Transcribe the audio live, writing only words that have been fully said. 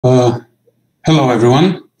Hello,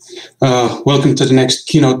 everyone. Welcome to the next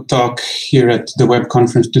keynote talk here at the Web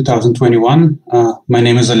Conference 2021. My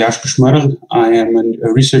name is myriad. I am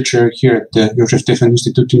a researcher here at the Josef Stefan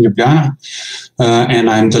Institute in Ljubljana, and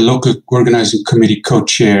I'm the local organizing committee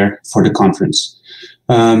co-chair for the conference.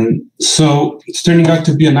 So it's turning out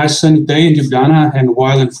to be a nice sunny day in Ljubljana, and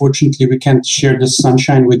while unfortunately we can't share the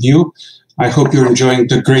sunshine with you, I hope you're enjoying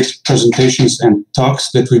the great presentations and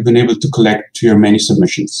talks that we've been able to collect to your many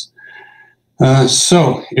submissions.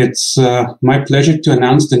 So it's my pleasure to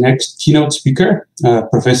announce the next keynote speaker,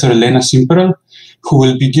 Professor ELENA SIMPERL, who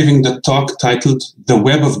will be giving the talk titled The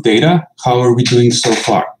Web of Data, How Are We Doing So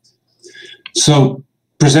Far? So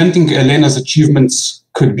presenting ELENA's achievements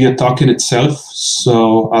could be a talk in itself,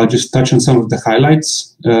 so I'll just touch on some of the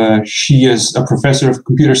highlights. She is a professor of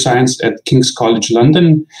computer science at King's College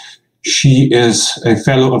London. She is a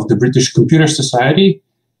fellow of the British Computer Society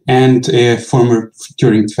and a former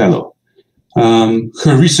Turing Fellow.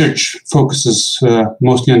 Her research focuses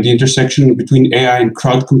mostly on the intersection between AI and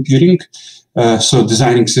crowd computing, so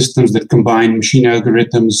designing systems that combine machine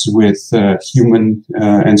algorithms with human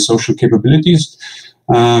and social capabilities.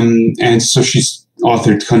 And so she's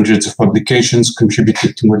authored hundreds of publications,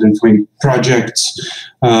 contributed to more than 20 projects,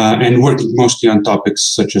 and working mostly on topics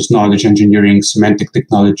such as knowledge engineering, semantic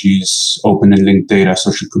technologies, open and linked data,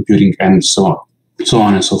 social computing, and so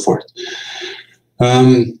on and so forth.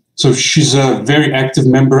 So she's a very active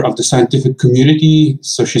member of the scientific community.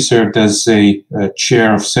 So she served as a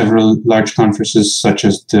chair of several large conferences, such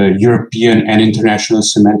as the European and International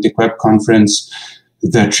Semantic Web Conference,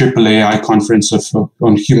 the AAAI Conference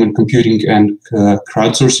on Human Computing and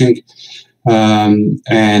Crowdsourcing,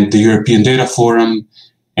 and the European Data Forum.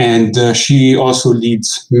 And she also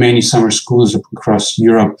leads many summer schools across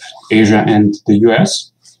Europe, Asia, and the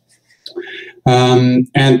US.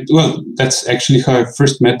 And well, that's actually how I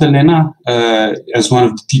first met ELENA, as one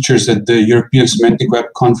of the teachers at the European Semantic Web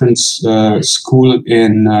Conference school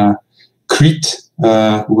in Crete,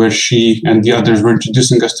 where she and the others were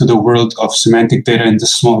introducing us to the world of semantic data in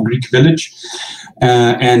this small Greek village.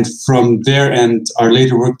 And from there and our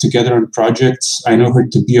later work together on projects, I know her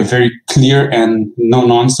to be a very clear and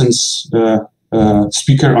no-nonsense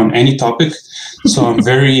speaker on any topic. So I'm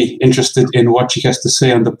very interested in what she has to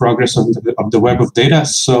say on the progress of the web of data.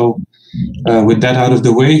 So with that out of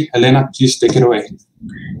the way, ELENA, please take it away.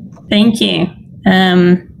 Thank you.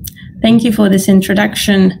 Thank you for this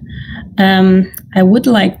introduction. I would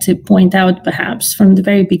like to point out, perhaps, from the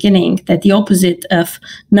very beginning, that the opposite of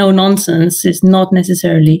no nonsense is not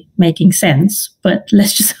necessarily making sense, but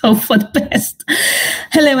let's just hope for the best.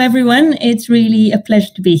 Hello, everyone. It's really a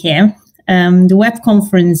pleasure to be here. The web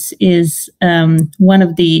conference is one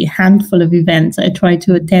of the handful of events I try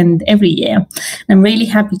to attend every year. I'm really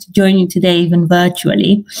happy to join you today, even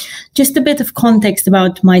virtually. Just a bit of context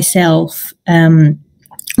about myself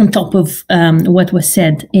on top of what was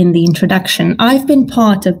said in the introduction. I've been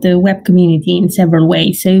part of the web community in several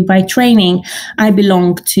ways. So by training, I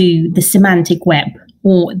belong to the semantic web,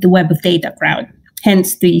 or the web of data crowd,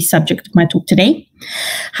 hence the subject of my talk today.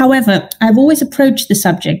 However, I've always approached the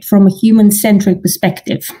subject from a human-centric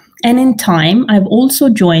perspective. And in time, I've also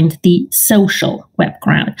joined the social web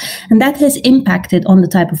crowd. And that has impacted on the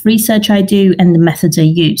type of research I do and the methods I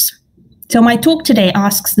use. So my talk today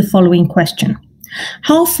asks the following question.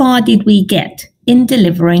 How far did we get in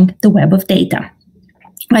delivering the web of data?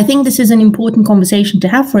 I think this is an important conversation to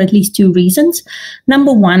have for at least two reasons.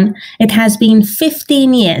 Number one, it has been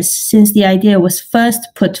 15 years since the idea was first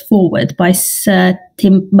put forward by Sir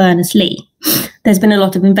Tim Berners-Lee. There's been a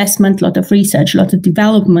lot of investment, a lot of research, a lot of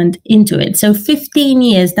development into it. So 15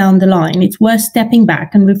 years down the line, it's worth stepping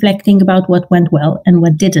back and reflecting about what went well and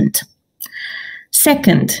what didn't.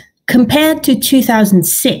 Second, compared to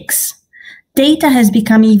 2006, data has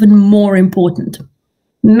become even more important.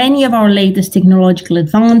 Many of our latest technological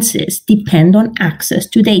advances depend on access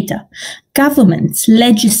to data. Governments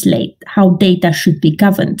legislate how data should be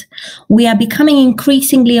governed. We are becoming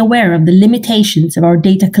increasingly aware of the limitations of our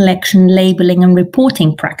data collection, labeling, and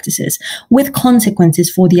reporting practices, with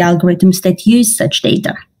consequences for the algorithms that use such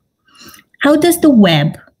data. How does the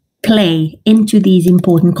web play into these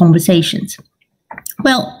important conversations?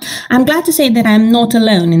 Well, I'm glad to say that I'm not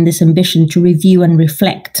alone in this ambition to review and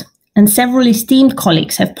reflect. And several esteemed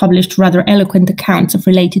colleagues have published rather eloquent accounts of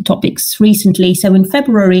related topics recently. So in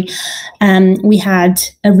February, we had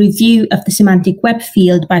a review of the semantic web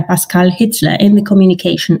field by Pascal Hitzler in the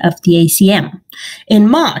communication of the ACM. In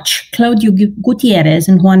March, Claudio Gutierrez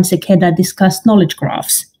and Juan Sequeda discussed knowledge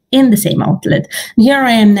graphs. in the same outlet. And here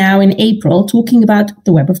I am now in April talking about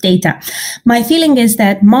the web of data. My feeling is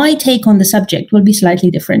that my take on the subject will be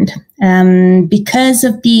slightly different because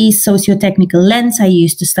of the socio-technical lens I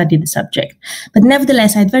use to study the subject. But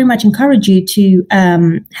nevertheless, I'd very much encourage you to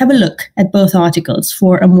have a look at both articles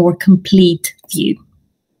for a more complete view.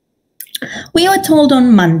 We were told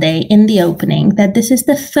on Monday in the opening that this is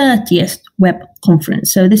the 30th web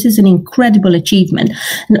conference. So this is an incredible achievement.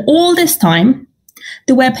 And all this time,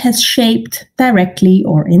 the web has shaped directly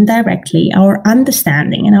or indirectly our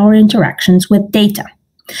understanding and our interactions with data.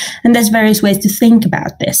 And there's various ways to think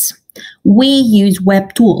about this. We use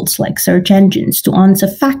web tools like search engines to answer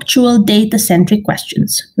factual data-centric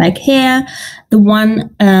questions, like here, the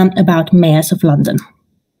one about mayors of London.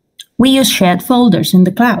 We use shared folders in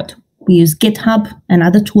the cloud. We use GitHub and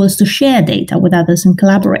other tools to share data with others and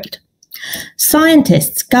collaborate.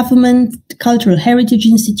 Scientists, government, cultural heritage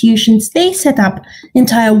institutions, they set up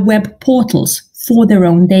entire web portals for their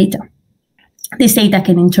own data. This data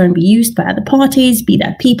can in turn be used by other parties, be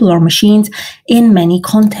that people or machines, in many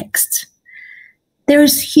contexts.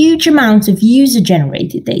 There's huge amounts of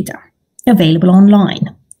user-generated data available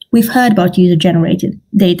online. We've heard about user-generated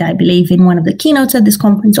data, I believe, in one of the keynotes at this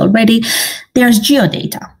conference already. There's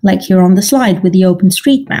geodata, like here on the slide with the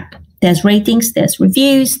OpenStreetMap. There's ratings, there's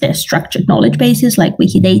reviews, there's structured knowledge bases like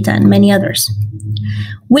Wikidata and many others.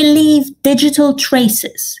 We leave digital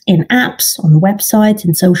traces in apps, on websites,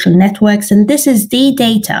 in social networks, and this is the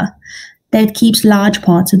data that keeps large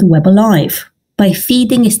parts of the web alive by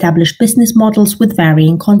feeding established business models with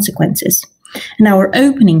varying consequences. And our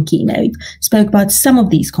opening keynote spoke about some of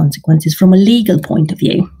these consequences from a legal point of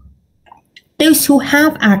view. Those who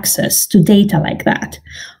have access to data like that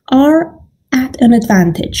are at an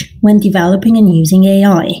advantage when developing and using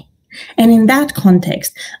AI. And in that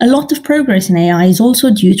context, a lot of progress in AI is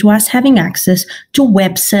also due to us having access to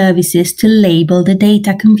web services to label the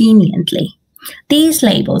data conveniently. These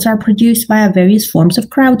labels are produced via various forms of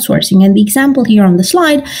crowdsourcing, and the example here on the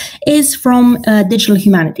slide is from digital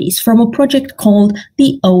humanities, from a project called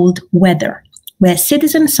The Old Weather, where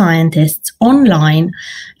citizen scientists online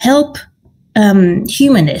help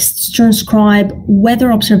humanists transcribe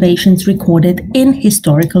weather observations recorded in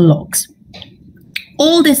historical logs.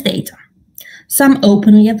 All this data, some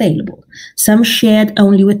openly available, some shared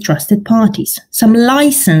only with trusted parties, some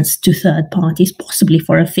licensed to third parties, possibly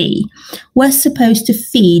for a fee, was supposed to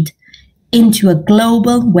feed into a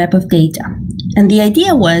global web of data. And the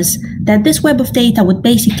idea was that this web of data would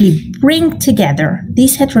basically bring together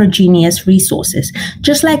these heterogeneous resources,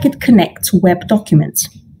 just like it connects web documents.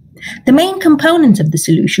 The main components of the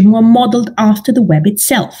solution were modeled after the web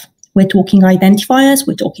itself. We're talking identifiers,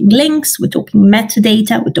 we're talking links, we're talking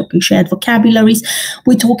metadata, we're talking shared vocabularies,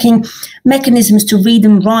 we're talking mechanisms to read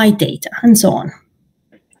and write data, and so on.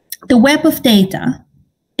 The web of data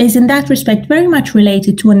is in that respect very much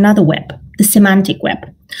related to another web, the semantic web.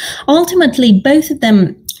 Ultimately, both of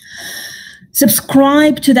them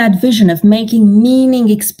subscribe to that vision of making meaning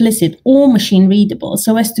explicit or machine readable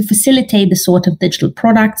so as to facilitate the sort of digital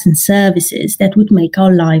products and services that would make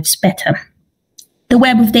our lives better. The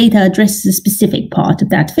web of data addresses a specific part of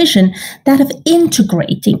that vision, that of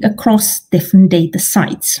integrating across different data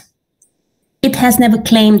sites. It has never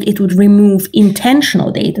claimed it would remove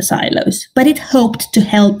intentional data silos, but it hoped to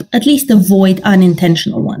help at least avoid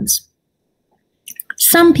unintentional ones.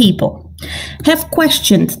 Some people have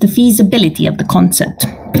questioned the feasibility of the concept.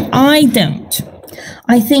 I don't.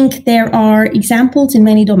 I think there are examples in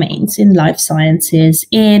many domains, in life sciences,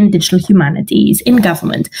 in digital humanities, in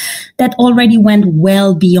government, that already went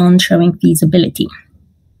well beyond showing feasibility.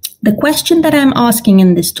 The question that I'm asking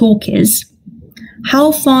in this talk is,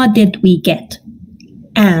 how far did we get?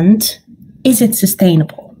 And is it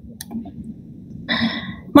sustainable?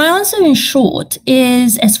 My answer in short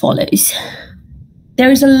is as follows.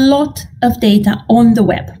 There is a lot of data on the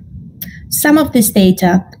web. Some of this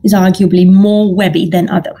data is arguably more webby than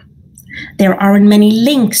other. There aren't many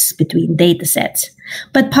links between datasets,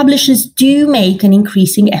 but publishers do make an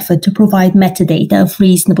increasing effort to provide metadata of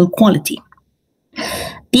reasonable quality.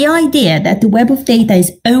 The idea that the web of data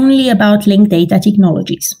is only about linked data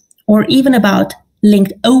technologies, or even about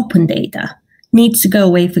linked open data, needs to go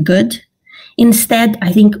away for good. Instead,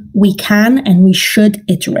 I think we can and we should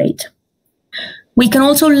iterate. We can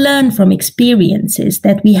also learn from experiences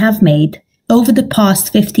that we have made over the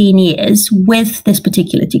past 15 years with this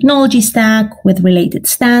particular technology stack, with related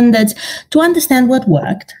standards, to understand what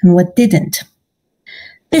worked and what didn't.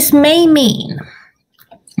 This may mean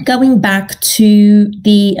going back to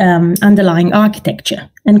the underlying architecture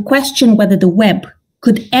and question whether the web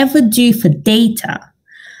could ever do for data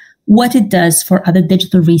what it does for other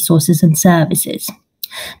digital resources and services.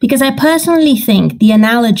 Because I personally think the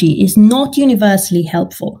analogy is not universally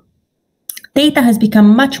helpful. Data has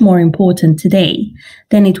become much more important today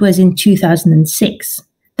than it was in 2006.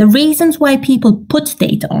 The reasons why people put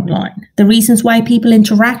data online, the reasons why people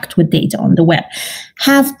interact with data on the web,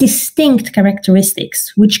 have distinct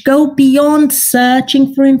characteristics which go beyond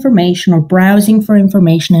searching for information or browsing for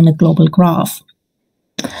information in a global graph.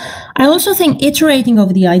 I also think iterating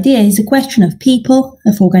over the idea is a question of people,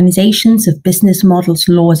 of organizations, of business models,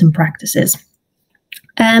 laws, and practices.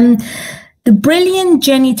 The brilliant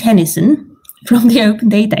Jenny Tennyson from the Open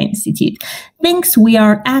Data Institute thinks we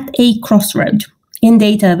are at a crossroad in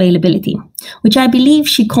data availability, which I believe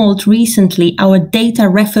she called recently our data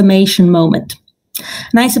reformation moment.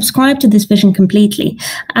 And I subscribe to this vision completely.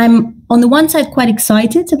 I'm on the one side quite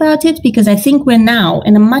excited about it because I think we're now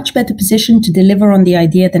in a much better position to deliver on the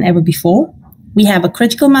idea than ever before. We have a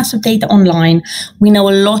critical mass of data online. We know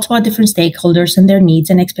a lot about different stakeholders and their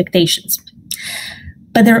needs and expectations.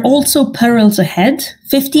 But there are also perils ahead.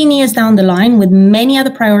 15 years down the line, with many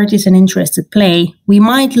other priorities and interests at play, we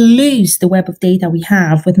might lose the web of data we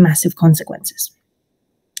have with massive consequences.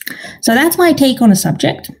 So that's my take on the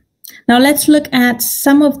subject. Now let's look at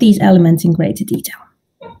some of these elements in greater detail.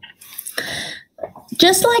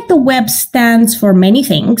 Just like the web stands for many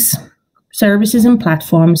things, services and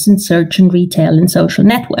platforms, and search and retail and social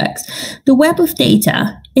networks, the web of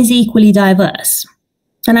data is equally diverse.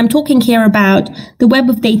 And I'm talking here about the web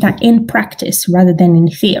of data in practice rather than in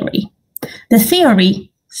theory. The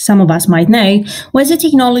theory, some of us might know, was a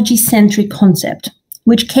technology-centric concept,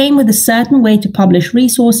 which came with a certain way to publish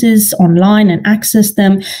resources online and access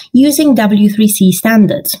them using W3C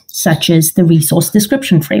standards, such as the Resource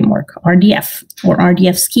Description Framework, RDF, or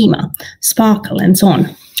RDF Schema, Sparkle, and so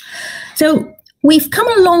on. So we've come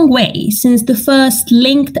a long way since the first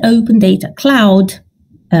linked open data cloud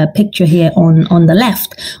picture here on the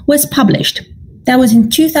left was published. That was in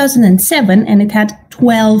 2007, and it had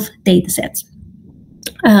 12 datasets.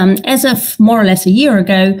 As of more or less a year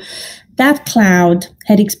ago, that cloud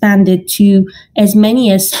had expanded to as many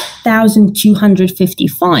as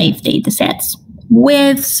 1,255 datasets,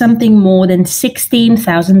 with something more than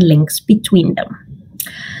 16,000 links between them.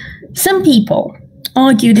 Some people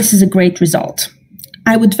argue this is a great result.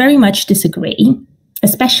 I would very much disagree,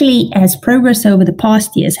 especially as progress over the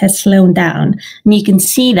past years has slowed down. And you can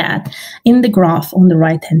see that in the graph on the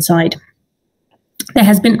right-hand side. There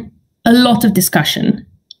has been a lot of discussion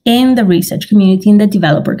in the research community, in the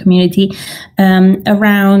developer community,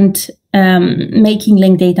 around making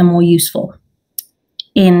linked data more useful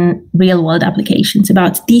in real-world applications,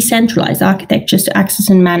 about decentralized architectures to access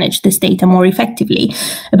and manage this data more effectively,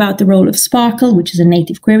 about the role of Sparkle, which is a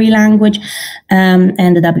native query language, and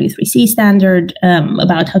the W3C standard,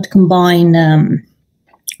 about how to combine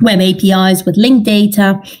web APIs with linked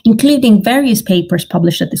data, including various papers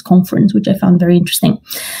published at this conference, which I found very interesting.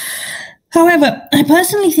 However, I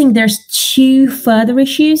personally think there's two further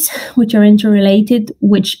issues which are interrelated,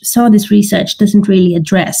 which some of this research doesn't really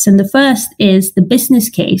address. And the first is the business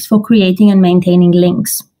case for creating and maintaining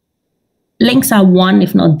links. Links are one,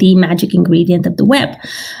 if not the magic ingredient of the web,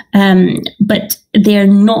 but they're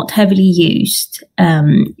not heavily used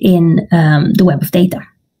in the web of data.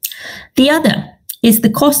 The other is the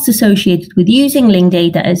costs associated with using linked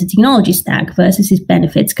data as a technology stack versus its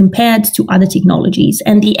benefits compared to other technologies,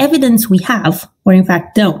 and the evidence we have, or in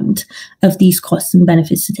fact don't, of these costs and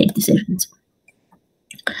benefits to take decisions.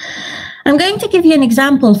 I'm going to give you an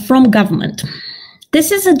example from government.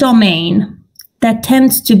 This is a domain that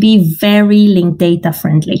tends to be very linked data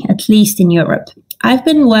friendly, at least in Europe. I've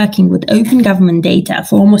been working with open government data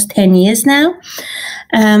for almost 10 years now,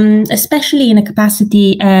 especially in a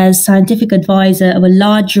capacity as scientific advisor of a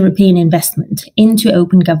large European investment into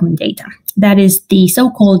open government data. That is the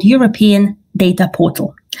so-called European Data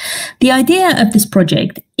Portal. The idea of this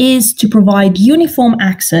project is to provide uniform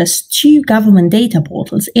access to government data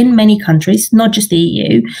portals in many countries, not just the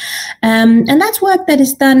EU. And that's work that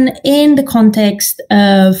is done in the context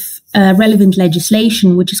of relevant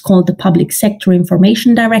legislation, which is called the Public Sector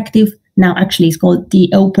Information Directive. Now actually it's called the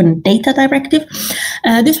Open Data Directive.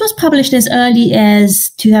 This was published as early as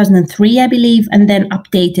 2003, I believe, and then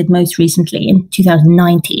updated most recently in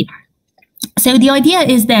 2019. So the idea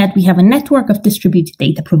is that we have a network of distributed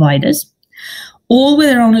data providers, all with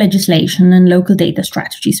their own legislation and local data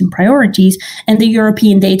strategies and priorities, and the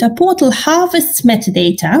European Data Portal harvests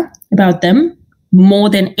metadata about them, more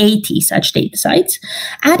than 80 such data sites,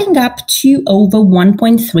 adding up to over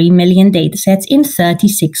 1.3 million datasets in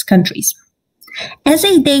 36 countries. As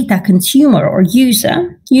a data consumer or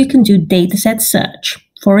user, you can do dataset search,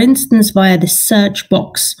 for instance, via the search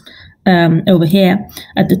box over here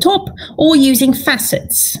at the top, or using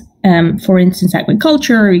facets, for instance,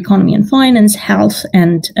 agriculture, economy and finance, health,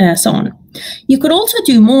 and so on. You could also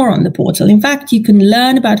do more on the portal. In fact, you can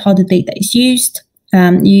learn about how the data is used.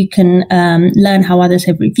 You can learn how others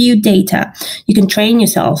have reviewed data. You can train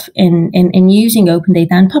yourself in using open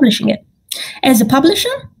data and publishing it. As a publisher,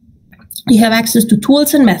 you have access to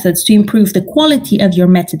tools and methods to improve the quality of your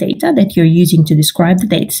metadata that you're using to describe the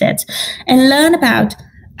datasets, and learn about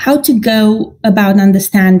how to go about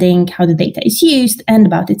understanding how the data is used and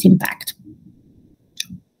about its impact.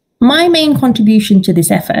 My main contribution to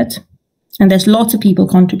this effort, and there's lots of people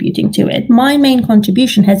contributing to it, my main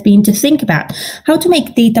contribution has been to think about how to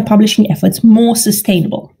make data publishing efforts more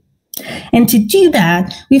sustainable. And to do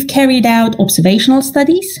that, we've carried out observational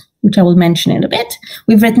studies, which I will mention in a bit.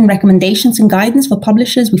 We've written recommendations and guidance for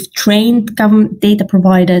publishers. We've trained government data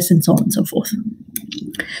providers and so on and so forth.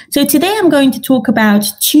 So today I'm going to talk about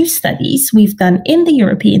 2 studies we've done in the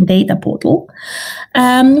European Data Portal,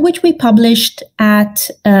 which we published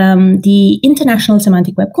at the International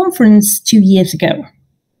Semantic Web Conference 2 years ago.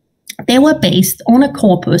 They were based on a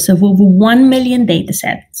corpus of over 1 million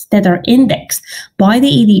datasets that are indexed by the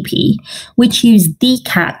EDP, which use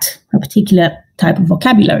DCAT, a particular type of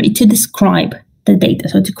vocabulary, to describe the data,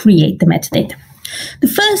 so to create the metadata. The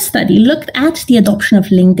first study looked at the adoption of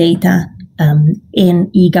linked data in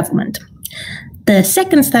e-government. The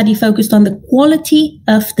second study focused on the quality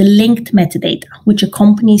of the linked metadata, which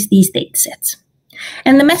accompanies these datasets.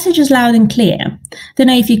 And the message is loud and clear. I don't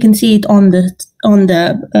know if you can see it on the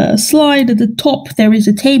slide at the top. There is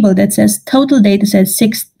a table that says total datasets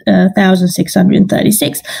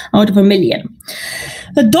 6,636 out of 1 million.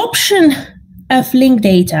 Adoption of linked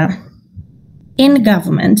data in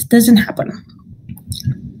government doesn't happen.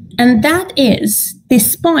 And that is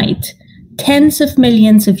despite tens of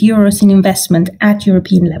millions of euros in investment at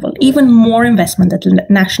European level, even more investment at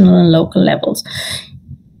national and local levels.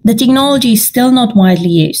 The technology is still not widely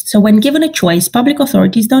used. So when given a choice, public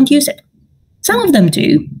authorities don't use it. Some of them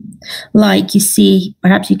do, like you see,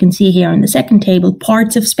 perhaps you can see here in the second table,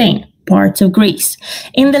 parts of Spain, parts of Greece.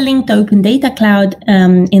 In the linked open data cloud,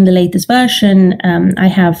 in the latest version, I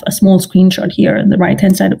have a small screenshot here on the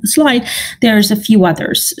right-hand side of the slide. There's a few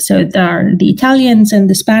others. So there are the Italians and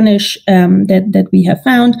the Spanish that we have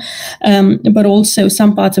found, but also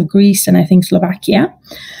some parts of Greece and I think Slovakia.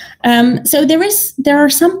 So there are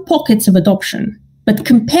some pockets of adoption, but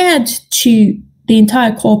compared to the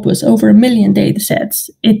entire corpus, over 1 million datasets,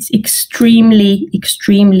 it's extremely,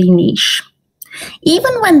 extremely niche.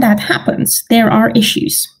 Even when that happens, there are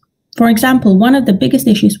issues. For example, one of the biggest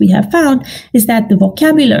issues we have found is that the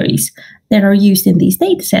vocabularies that are used in these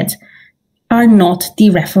datasets are not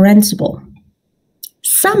dereferenceable.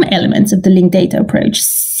 Some elements of the linked data approach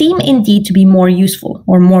seem indeed to be more useful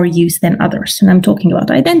or more used than others. And I'm talking about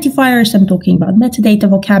identifiers, I'm talking about metadata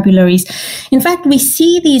vocabularies. In fact, we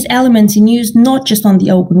see these elements in use not just on the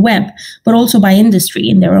open web, but also by industry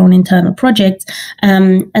in their own internal projects.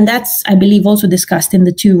 And that's, I believe, also discussed in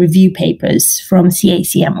the 2 review papers from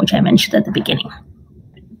CACM, which I mentioned at the beginning.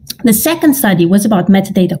 The second study was about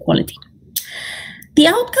metadata quality. The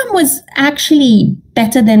outcome was actually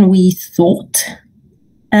better than we thought.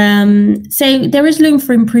 So there is room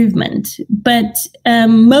for improvement, but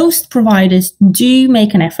most providers do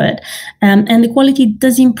make an effort, and the quality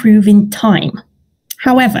does improve in time.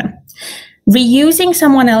 However, reusing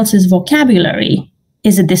someone else's vocabulary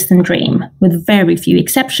is a distant dream. With very few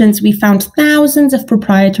exceptions, we found thousands of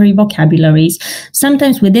proprietary vocabularies,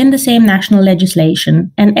 sometimes within the same national legislation,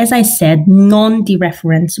 and as I said,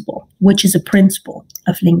 non-dereferenceable, which is a principle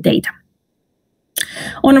of linked data.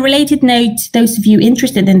 On a related note, those of you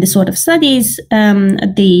interested in this sort of studies,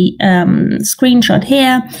 the screenshot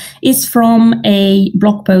here is from a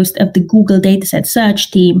blog post of the Google Dataset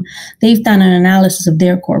Search team. They've done an analysis of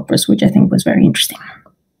their corpus, which I think was very interesting.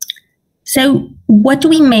 So what do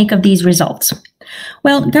we make of these results?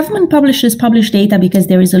 Well, government publishers publish data because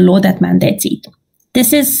there is a law that mandates it.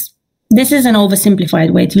 This is an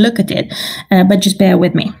oversimplified way to look at it, but just bear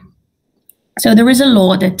with me. So there is a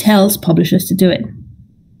law that tells publishers to do it.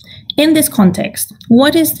 In this context,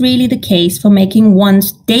 what is really the case for making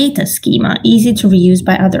one's data schema easy to reuse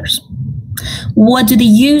by others? What do the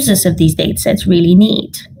users of these datasets really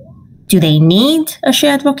need? Do they need a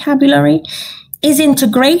shared vocabulary? Is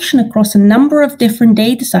integration across a number of different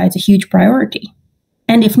data sites a huge priority?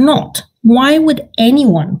 And if not, why would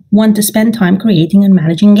anyone want to spend time creating and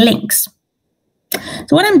managing links?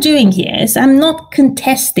 So what I'm doing here is I'm not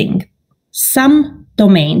contesting some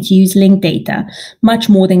domains use linked data much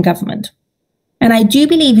more than government. And I do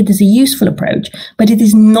believe it is a useful approach, but it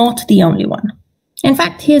is not the only one. In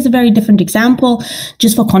fact, here's a very different example,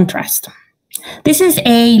 just for contrast. This is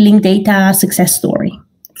a linked data success story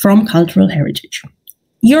from Cultural Heritage.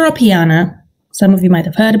 Europeana, some of you might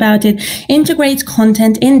have heard about it, integrates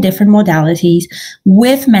content in different modalities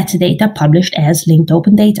with metadata published as linked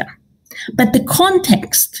open data. But the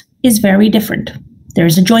context is very different. There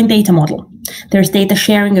is a joint data model. There's data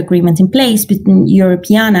sharing agreements in place between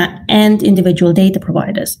Europeana and individual data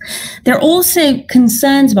providers. There are also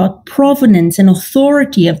concerns about provenance and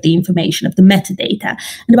authority of the information, of the metadata,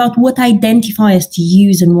 and about what identifiers to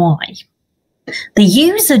use and why. The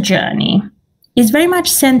user journey is very much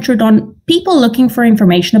centered on people looking for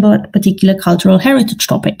information about a particular cultural heritage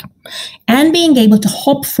topic and being able to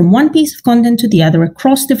hop from one piece of content to the other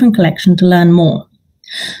across different collections to learn more.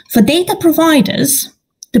 For data providers,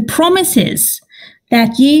 the promise is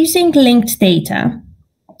that using linked data,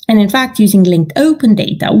 and in fact using linked open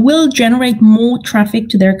data, will generate more traffic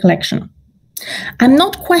to their collection. I'm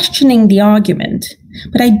not questioning the argument,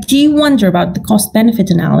 but I do wonder about the cost-benefit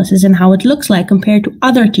analysis and how it looks like compared to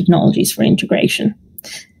other technologies for integration.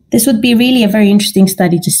 This would be really a very interesting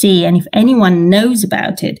study to see, and if anyone knows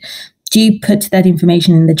about it, do put that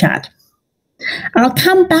information in the chat. I'll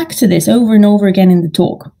come back to this over and over again in the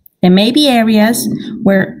talk. There may be areas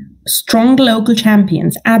where strong local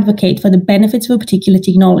champions advocate for the benefits of a particular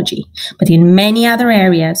technology, but in many other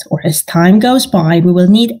areas, or as time goes by, we will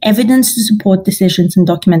need evidence to support decisions and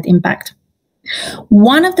document impact.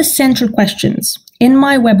 One of the central questions in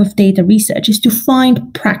my web of data research is to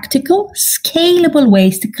find practical, scalable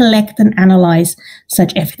ways to collect and analyze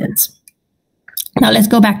such evidence. Now let's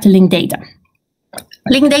go back to linked data.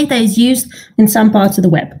 Linked data is used in some parts of the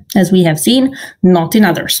web, as we have seen, not in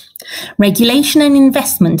others. Regulation and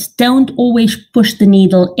investment don't always push the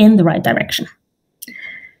needle in the right direction.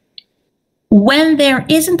 When there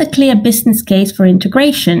isn't a clear business case for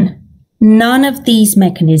integration, none of these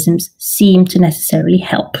mechanisms seem to necessarily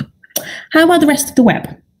help. How about the rest of the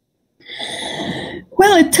web?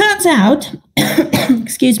 Well, it turns out,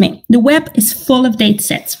 excuse me, the web is full of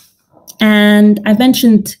datasets. And I've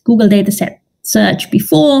mentioned Google Dataset Search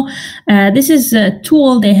before. This is a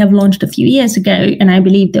tool they have launched a few years ago, and I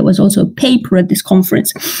believe there was also a paper at this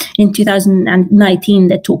conference in 2019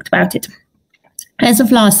 that talked about it. As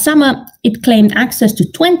of last summer, it claimed access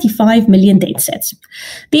to 25 million datasets.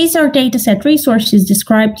 These are dataset resources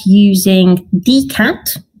described using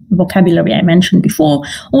DCAT, vocabulary I mentioned before,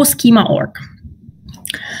 or schema.org.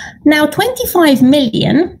 Now, 25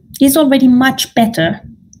 million is already much better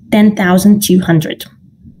than 1,200.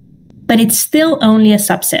 But it's still only a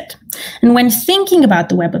subset. And when thinking about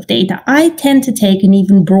the web of data, I tend to take an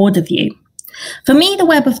even broader view. For me, the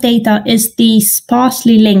web of data is the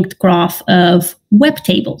sparsely linked graph of web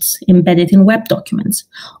tables embedded in web documents,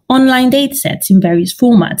 online datasets in various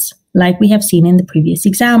formats, like we have seen in the previous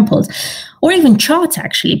examples, or even charts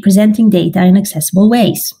actually presenting data in accessible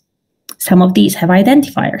ways. Some of these have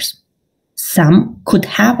identifiers. Some could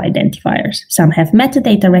have identifiers. Some have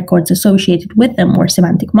metadata records associated with them or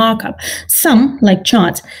semantic markup. Some, like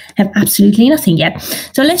charts, have absolutely nothing yet.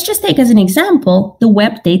 So let's just take as an example the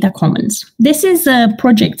Web Data Commons. This is a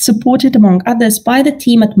project supported, among others, by the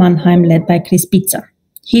team at Mannheim led by Chris Pizza,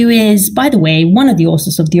 who is, by the way, one of the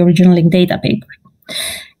authors of the original linked data paper.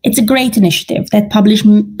 It's a great initiative that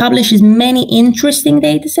publishes many interesting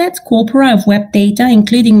datasets, corpora of web data,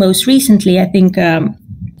 including most recently, I think,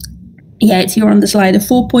 it's here on the slide, a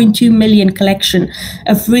 4.2 million collection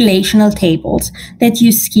of relational tables that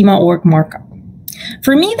use schema.org markup.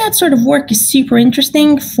 For me, that sort of work is super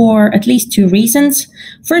interesting for at least two reasons.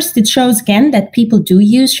 First, it shows again that people do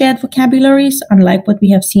use shared vocabularies, unlike what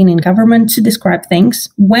we have seen in government, to describe things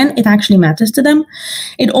when it actually matters to them.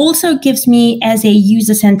 It also gives me, as a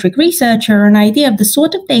user-centric researcher, an idea of the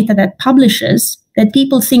sort of data that publishes that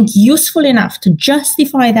people think useful enough to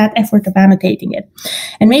justify that effort of annotating it.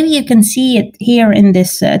 And maybe you can see it here in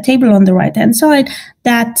this table on the right-hand side.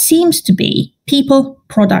 That seems to be people,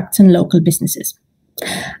 products, and local businesses.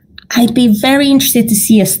 I'd be very interested to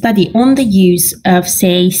see a study on the use of,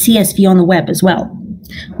 say, CSV on the web as well,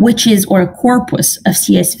 which is, or a corpus of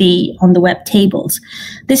CSV on the web tables.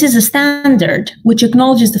 This is a standard which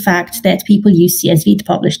acknowledges the fact that people use CSV to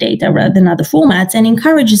publish data rather than other formats and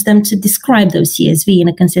encourages them to describe those CSV in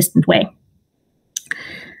a consistent way.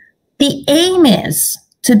 The aim is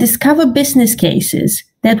to discover business cases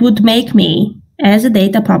that would make me, as a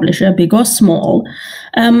data publisher, big or small,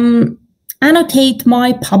 annotate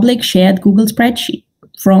my public shared Google spreadsheet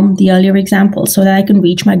from the earlier example so that I can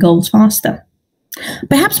reach my goals faster.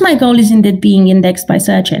 Perhaps my goal is indeed being indexed by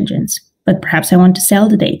search engines, but perhaps I want to sell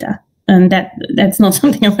the data and that's not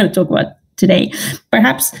something I'm going to talk about today.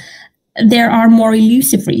 Perhaps there are more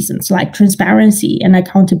elusive reasons like transparency and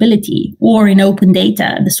accountability, or in open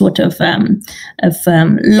data, the sort of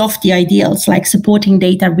lofty ideals like supporting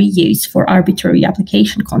data reuse for arbitrary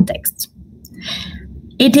application contexts.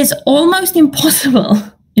 It is almost impossible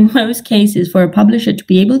in most cases for a publisher to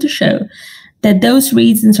be able to show that those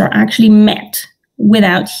reasons are actually met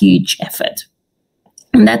without huge effort.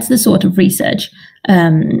 And that's the sort of research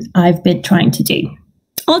I've been trying to do.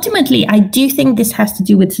 Ultimately, I do think this has to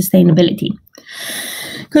do with sustainability.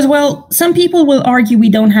 Because, well, some people will argue we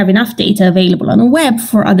don't have enough data available on the web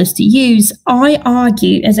for others to use. I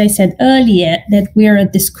argue, as I said earlier, that we're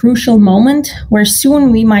at this crucial moment where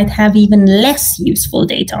soon we might have even less useful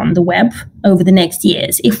data on the web over the next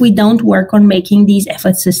years if we don't work on making these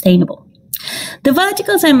efforts sustainable. The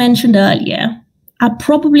verticals I mentioned earlier are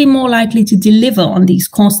probably more likely to deliver on these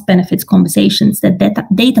cost-benefits conversations that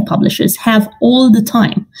data publishers have all the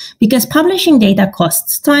time, because publishing data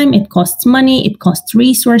costs time, it costs money, it costs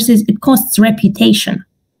resources, it costs reputation.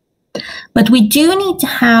 But we do need to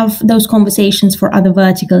have those conversations for other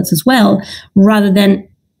verticals as well, rather than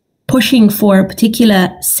pushing for a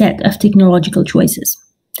particular set of technological choices.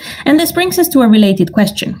 And this brings us to a related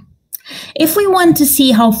question. If we want to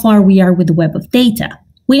see how far we are with the web of data,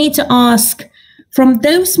 we need to ask, from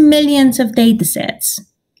those millions of data sets,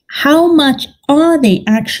 how much are they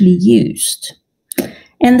actually used?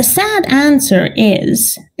 And the sad answer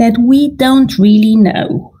is that we don't really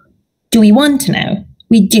know. Do we want to know?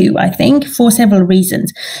 We do, I think, for several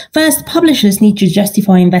reasons. First, publishers need to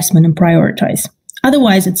justify investment and prioritize.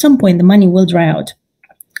 Otherwise, at some point, the money will dry out.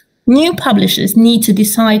 New publishers need to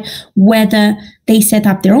decide whether they set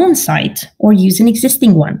up their own site or use an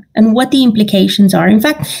existing one, and what the implications are. In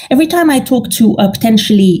fact, every time I talk to a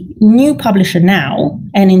potentially new publisher now,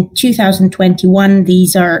 and in 2021,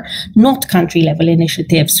 these are not country-level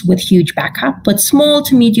initiatives with huge backup, but small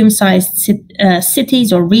to medium-sized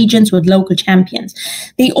cities or regions with local champions.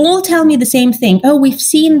 They all tell me the same thing. Oh, we've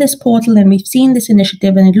seen this portal and we've seen this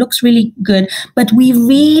initiative and it looks really good, but we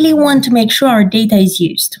really want to make sure our data is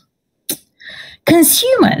used.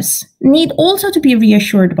 Consumers need also to be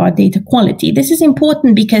reassured about data quality. This is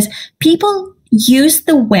important because people use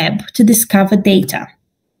the web to discover data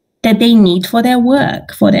that they need for their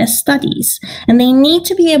work, for their studies. And they need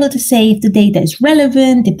to be able to say if the data is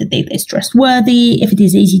relevant, if the data is trustworthy, if it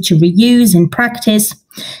is easy to reuse in practice.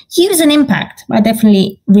 Use and impact are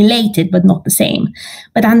definitely related, but not the same.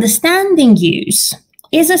 But understanding use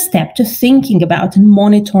is a step to thinking about and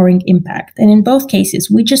monitoring impact. And in both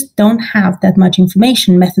cases, we just don't have that much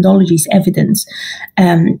information, methodologies, evidence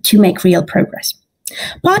to make real progress.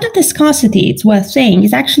 Part of the scarcity, it's worth saying,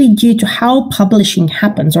 is actually due to how publishing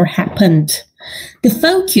happens or happened. The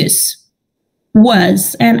focus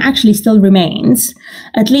was, and actually still remains,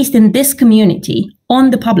 at least in this community, on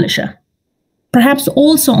the publisher. Perhaps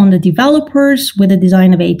also on the developers with the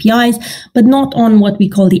design of APIs, but not on what we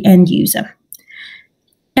call the end user.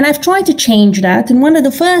 And I've tried to change that. And one of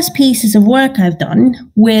the first pieces of work I've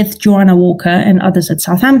done with Joanna Walker and others at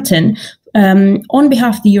Southampton on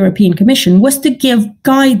behalf of the European Commission was to give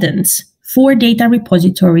guidance for data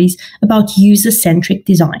repositories about user-centric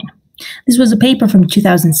design. This was a paper from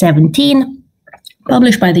 2017,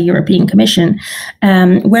 published by the European Commission,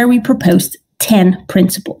 where we proposed 10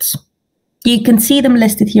 principles. You can see them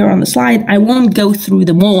listed here on the slide. I won't go through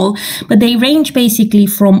them all, but they range basically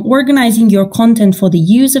from organizing your content for the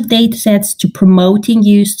use of datasets to promoting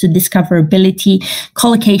use to discoverability,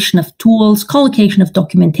 collocation of tools, collocation of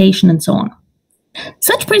documentation, and so on.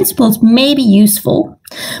 Such principles may be useful,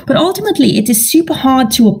 but ultimately it is super hard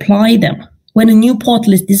to apply them when a new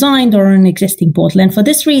portal is designed or an existing portal. And for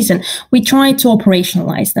this reason, we try to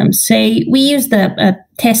operationalize them. So we use the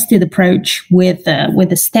tested approach with a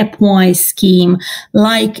stepwise scheme,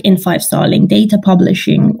 like in 5-star link data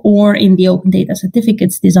publishing or in the open data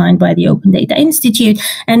certificates designed by the Open Data Institute.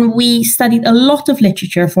 And we studied a lot of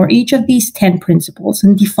literature for each of these 10 principles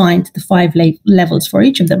and defined the 5 levels for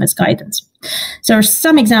each of them as guidance. So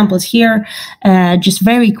some examples here, just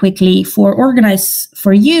very quickly. For organize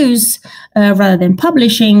for use rather than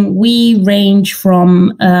publishing, we range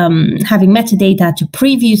from having metadata to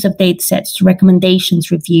previews of datasets to recommendations,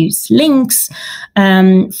 reviews, links.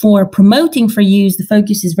 For promoting for use, the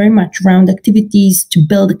focus is very much around activities to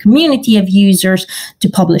build a community of users, to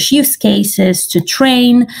publish use cases, to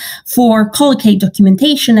train. For collocate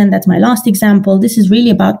documentation, and that's my last example, this is really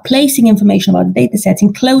about placing information about the datasets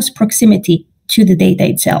in close proximity to the data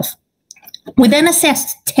itself. We then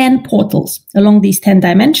assessed 10 portals along these 10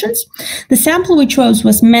 dimensions. The sample we chose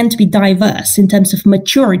was meant to be diverse in terms of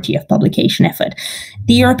maturity of publication effort.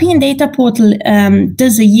 The European Data Portal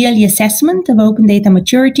does a yearly assessment of open data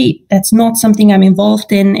maturity. That's not something I'm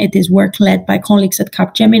involved in. It is work led by colleagues at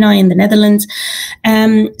Capgemini in the Netherlands.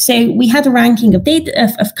 So we had a ranking of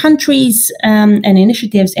data of countries and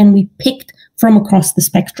initiatives, and we picked from across the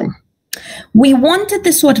spectrum. We wanted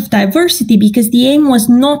this sort of diversity because the aim was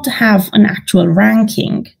not to have an actual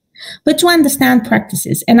ranking, but to understand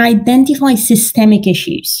practices and identify systemic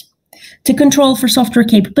issues. To control for software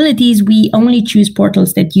capabilities, we only choose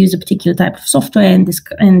portals that use a particular type of software, in this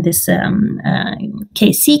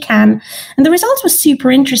case CCAN, and the results were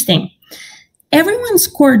super interesting. Everyone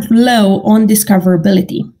scored low on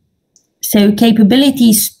discoverability, so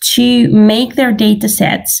capabilities to make their data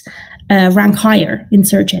sets rank higher in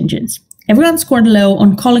search engines. Everyone scored low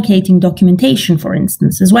on collocating documentation, for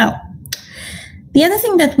instance, as well. The other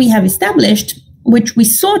thing that we have established, which we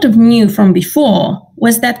sort of knew from before,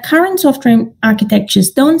 was that current software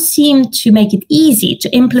architectures don't seem to make it easy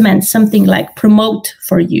to implement something like promote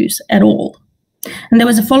for use at all. And there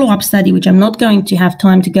was a follow-up study, which I'm not going to have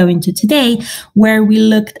time to go into today, where we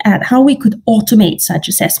looked at how we could automate such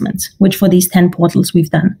assessments, which for these 10 portals we've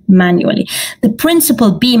done manually. The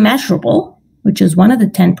principle be measurable, which is one of the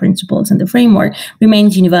 10 principles in the framework,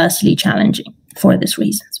 remains universally challenging for these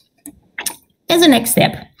reasons. As a next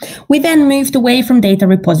step, we then moved away from data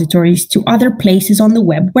repositories to other places on the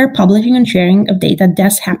web where publishing and sharing of data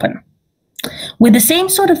does happen. With the same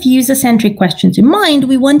sort of user-centric questions in mind,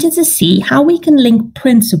 we wanted to see how we can link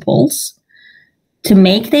principles to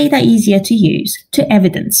make data easier to use to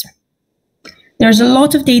evidence. There's a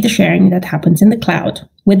lot of data sharing that happens in the cloud,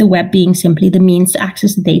 with the web being simply the means to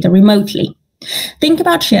access the data remotely. Think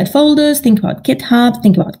about shared folders, think about GitHub,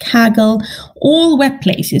 think about Kaggle, all web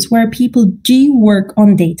places where people do work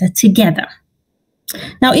on data together.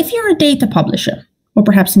 Now, if you're a data publisher, or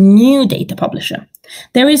perhaps a new data publisher,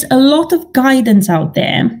 there is a lot of guidance out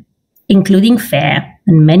there, including FAIR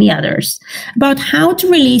and many others, about how to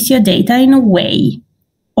release your data in a way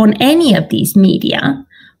on any of these media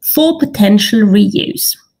for potential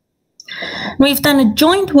reuse. We've done a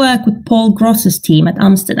joint work with Paul Gross's team at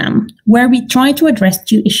Amsterdam, where we try to address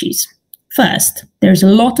two issues. First, there's a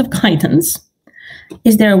lot of guidance.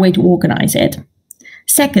 Is there a way to organize it?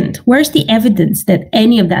 Second, where's the evidence that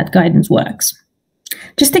any of that guidance works?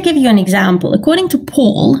 Just to give you an example, according to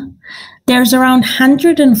Paul, there's around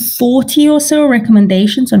 140 or so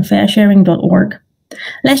recommendations on fairsharing.org.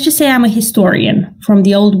 Let's just say I'm a historian from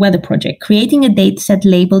the old weather project, creating a dataset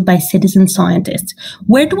labeled by citizen scientists.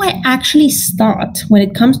 Where do I actually start when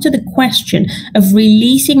it comes to the question of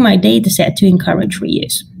releasing my dataset to encourage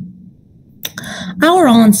reuse? Our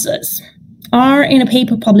answers are in a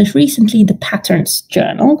paper published recently in the Patterns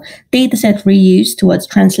Journal, Dataset Reuse Towards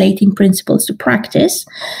Translating Principles to Practice.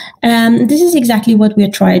 This is exactly what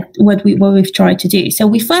we've tried to do. So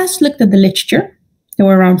we first looked at the literature. There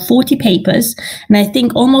were around 40 papers, and I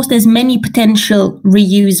think almost as many potential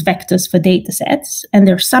reuse vectors for datasets. And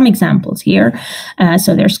there are some examples here.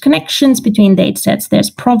 So there's connections between datasets, there's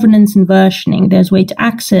provenance and versioning, there's way to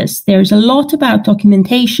access, there's a lot about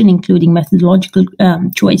documentation, including methodological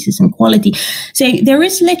choices and quality. So there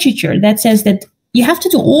is literature that says that you have to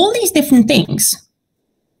do all these different things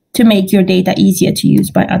to make your data easier to use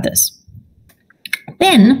by others.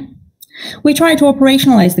 Then we try to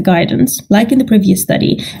operationalize the guidance, like in the previous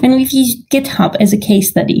study, and we've used GitHub as a case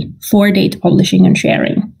study for data publishing and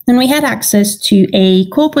sharing. And we had access to a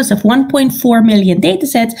corpus of 1.4 million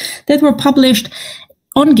datasets that were published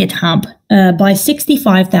on GitHub by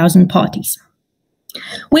 65,000 parties.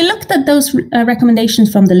 We looked at those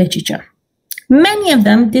recommendations from the literature. Many of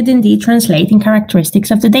them did indeed translate in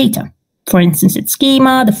characteristics of the data. For instance, its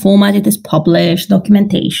schema, the format it is published,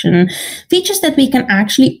 documentation, features that we can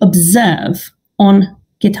actually observe on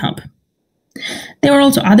GitHub. There are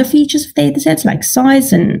also other features of datasets like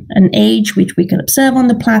size and age, which we can observe on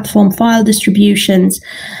the platform, file distributions.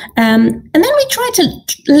 And then we try to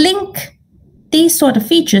link these sort of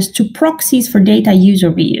features to proxies for data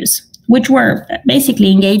user reuse, which were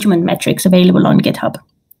basically engagement metrics available on GitHub.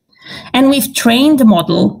 And we've trained the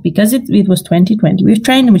model, because it was 2020, we've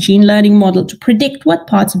trained a machine learning model to predict what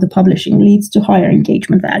parts of the publishing leads to higher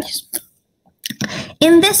engagement values.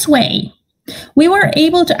 In this way, we were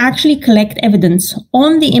able to actually collect evidence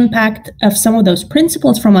on the impact of some of those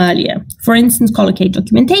principles from earlier. For instance, collocate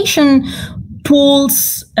documentation,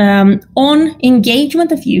 tools on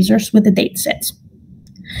engagement of users with the datasets.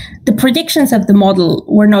 The predictions of the model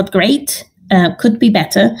were not great, could be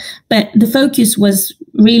better, but the focus was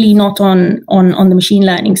really not on the machine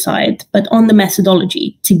learning side, but on the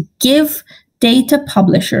methodology, to give data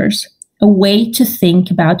publishers a way to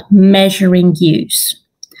think about measuring use,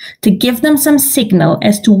 to give them some signal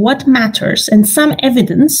as to what matters and some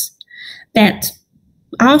evidence that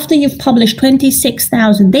after you've published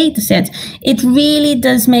 26,000 data sets, it really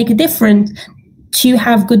does make a difference to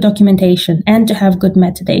have good documentation and to have good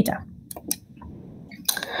metadata.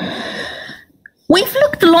 We've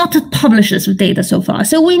looked a lot at publishers of data so far,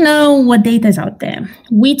 so we know what data is out there.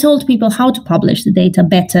 We told people how to publish the data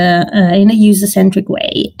better in a user-centric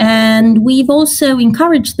way, and we've also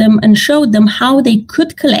encouraged them and showed them how they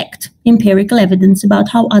could collect empirical evidence about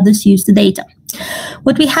how others use the data.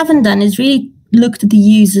 What we haven't done is really looked at the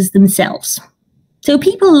users themselves. So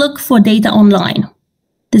people look for data online.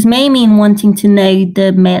 This may mean wanting to know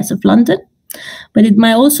the mayors of London, but it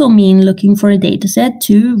might also mean looking for a data set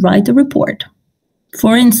to write a report.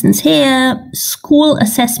 For instance, here, school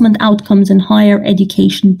assessment outcomes in higher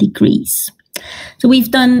education degrees. So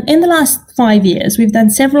we've done, in the last 5 years, we've done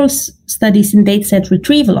several studies in dataset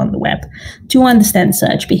retrieval on the web to understand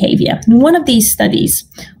search behavior. And one of these studies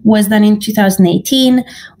was done in 2018.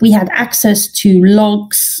 We had access to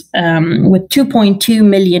logs with 2.2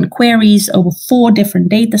 million queries over 4 different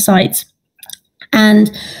data sites.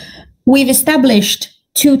 And we've established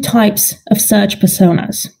 2 types of search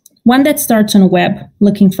personas. One that starts on a web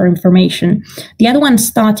looking for information, the other one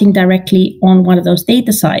starting directly on one of those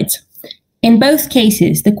data sites. In both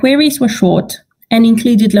cases, the queries were short and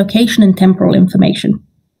included location and temporal information.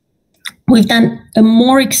 We've done a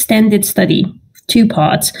more extended study, 2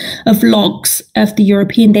 parts, of logs of the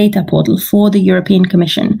European data portal for the European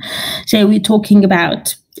Commission. So we're talking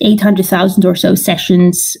about 800,000 or so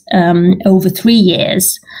sessions over 3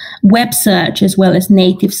 years, web search as well as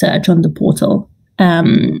native search on the portal.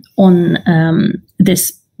 On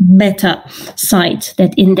this meta site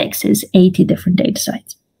that indexes 80 different data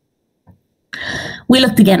sites. We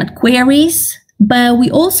looked again at queries, but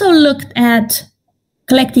we also looked at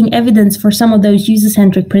collecting evidence for some of those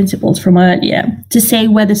user-centric principles from earlier to say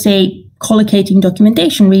whether, say, collocating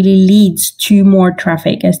documentation really leads to more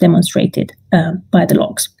traffic as demonstrated by the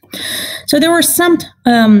logs. So there were some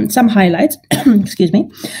highlights, excuse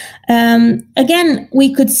me. Again,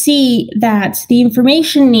 we could see that the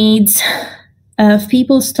information needs of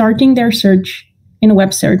people starting their search in a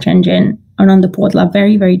web search engine and on the portal are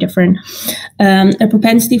very, very different. A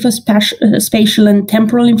propensity for spatial and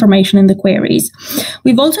temporal information in the queries.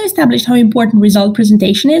 We've also established how important result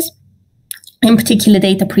presentation is, in particular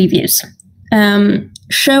data previews.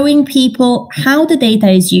 Showing people how the data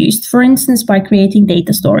is used, for instance, by creating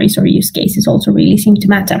data stories or use cases also really seem to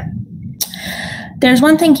matter. There's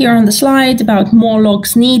one thing here on the slide about more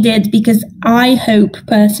logs needed, because I hope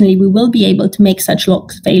personally we will be able to make such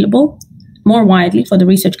logs available more widely for the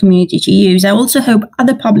research community to use. I also hope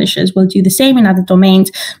other publishers will do the same in other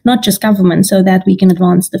domains, not just government, so that we can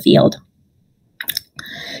advance the field.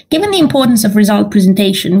 Given the importance of result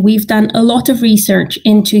presentation, we've done a lot of research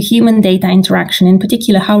into human data interaction, in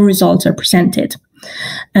particular how results are presented,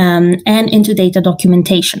 and into data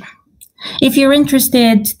documentation. If you're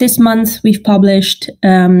interested, this month we've published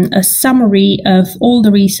a summary of all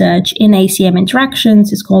the research in ACM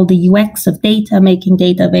interactions. It's called the UX of data, making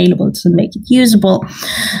data available to make it usable.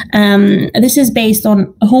 This is based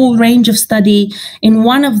on a whole range of study. In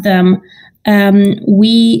one of them,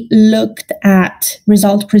 we looked at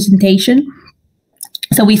result presentation.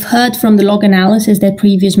 So we've heard from the log analysis that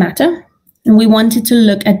previews matter, and we wanted to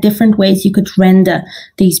look at different ways you could render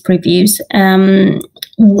these previews.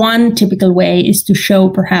 One typical way is to show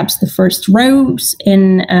perhaps the first rows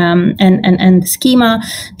in and the schema.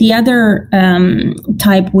 The other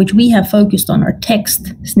type, which we have focused on, are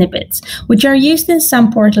text snippets, which are used in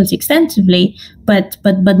some portals extensively, but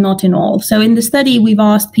not in all. So in the study, we've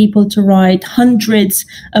asked people to write hundreds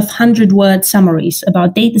of 100-word summaries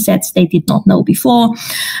about data sets they did not know before,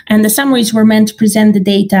 and the summaries were meant to present the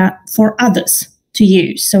data for others to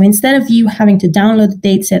use. So instead of you having to download the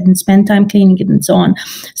dataset and spend time cleaning it and so on,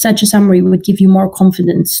 such a summary would give you more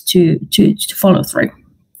confidence to follow through.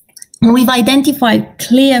 And we've identified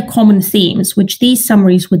clear common themes which these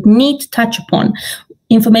summaries would need to touch upon,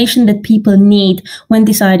 information that people need when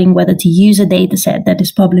deciding whether to use a dataset that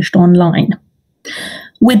is published online.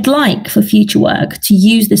 We'd like, for future work, to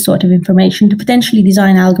use this sort of information to potentially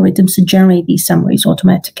design algorithms to generate these summaries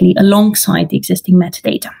automatically alongside the existing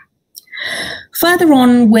metadata. Further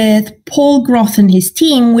on, with Paul Groth and his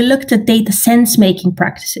team, we looked at data sense-making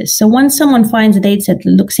practices. So once someone finds a dataset that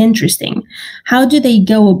looks interesting, how do they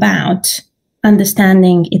go about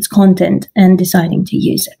understanding its content and deciding to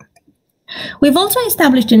use it? We've also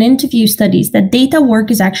established in interview studies that data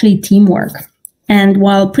work is actually teamwork. And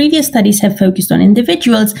while previous studies have focused on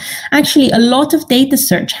individuals, actually a lot of data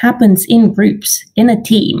search happens in groups, in a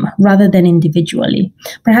team, rather than individually,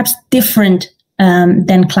 perhaps different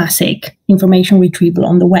than classic information retrieval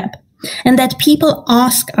on the web, and that people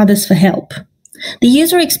ask others for help. The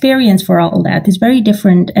user experience for all that is very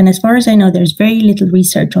different, and as far as I know, there's very little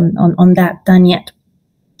research on that done yet.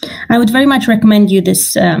 I would very much recommend you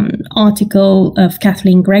this article of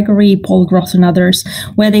Kathleen Gregory, Paul Groth, and others,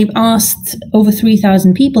 where they've asked over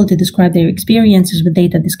 3,000 people to describe their experiences with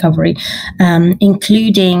data discovery,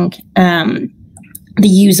 including the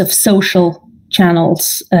use of social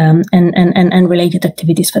channels and related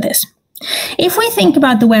activities for this. If we think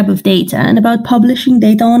about the web of data and about publishing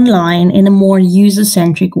data online in a more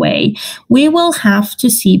user-centric way, we will have to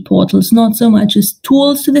see portals not so much as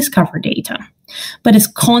tools to discover data, but as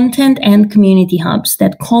content and community hubs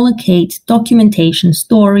that collocate documentation,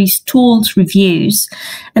 stories, tools, reviews,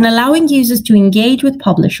 and allowing users to engage with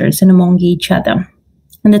publishers and among each other.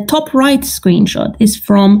 And the top right screenshot is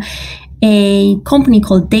from a company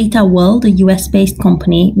called Data World, a US-based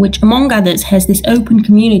company, which among others has this open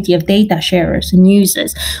community of data sharers and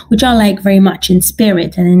users, which are like very much in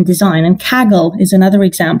spirit and in design. And Kaggle is another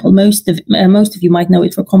example. Most of you might know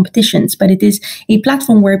it for competitions, but it is a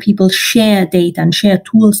platform where people share data and share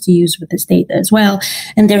tools to use with this data as well.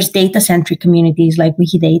 And there's data-centric communities like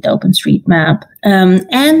Wikidata, OpenStreetMap,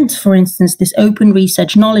 and for instance, this open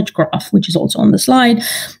research knowledge graph, which is also on the slide.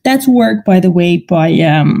 That's work, by the way, by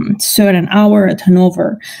an hour at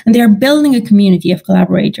Hanover, and they're building a community of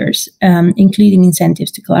collaborators, including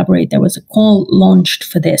incentives to collaborate. There was a call launched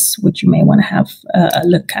for this, which you may want to have a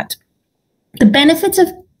look at. The benefits of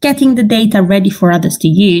getting the data ready for others to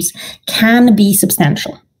use can be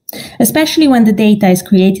substantial, especially when the data is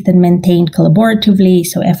created and maintained collaboratively,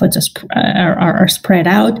 so efforts are spread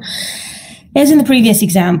out. As in the previous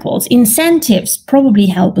examples, incentives probably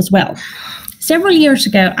help as well. Several years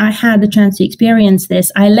ago, I had the chance to experience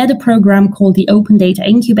this. I led a program called the Open Data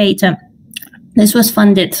Incubator. This was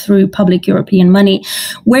funded through public European money,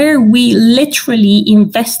 where we literally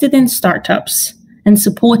invested in startups and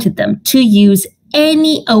supported them to use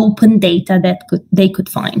any open data that they could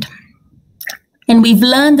find. And we've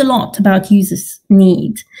learned a lot about users'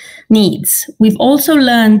 needs. We've also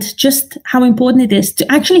learned just how important it is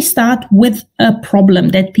to actually start with a problem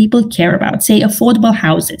that people care about, say affordable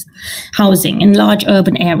housing in large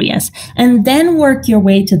urban areas, and then work your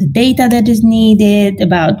way to the data that is needed,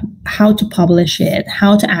 about how to publish it,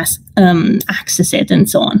 how to access it, and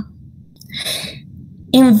so on.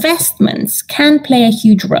 Investments can play a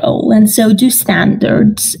huge role, and so do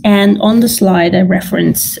standards. And on the slide, I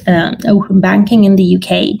reference open banking in the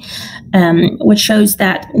UK, which shows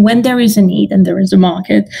that when there is a need and there is a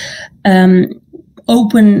market,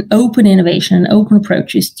 open innovation and open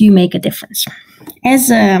approaches do make a difference.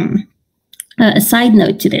 As a side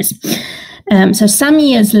note to this, so some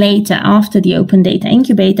years later, after the Open Data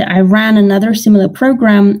Incubator, I ran another similar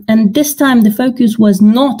program, and this time the focus was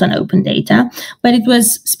not on open data, but it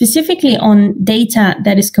was specifically on data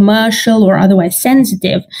that is commercial or otherwise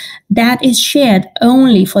sensitive, that is shared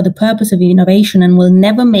only for the purpose of innovation and will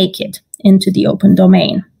never make it into the open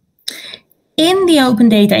domain. In the Open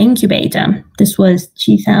Data Incubator, this was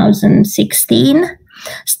 2016,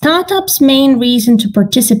 startups' main reason to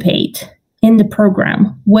participate in the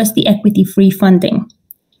program was the equity-free funding.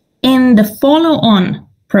 In the follow-on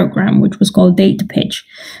program, which was called Data Pitch,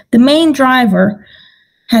 the main driver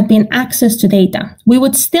had been access to data. We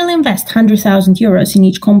would still invest 100,000 euros in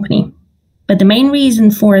each company, but the main reason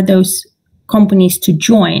for those companies to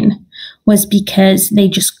join was because they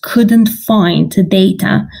just couldn't find the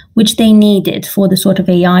data which they needed for the sort of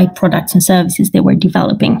AI products and services they were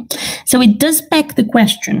developing. So it does beg the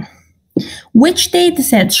question, which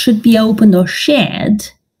datasets should be opened or shared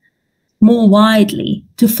more widely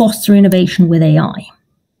to foster innovation with AI?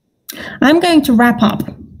 I'm going to wrap up.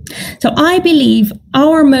 So I believe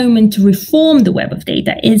our moment to reform the web of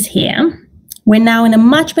data is here. We're now in a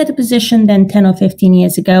much better position than 10 or 15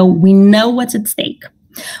 years ago. We know what's at stake.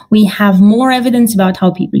 We have more evidence about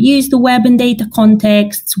how people use the web in data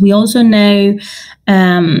contexts. We also know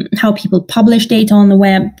how people publish data on the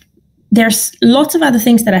web. There's lots of other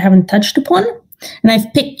things that I haven't touched upon, and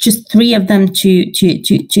I've picked just 3 of them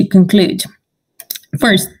to conclude.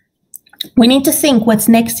 First, we need to think what's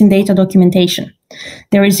next in data documentation.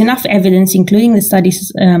 There is enough evidence, including the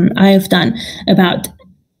studies I have done, about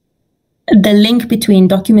the link between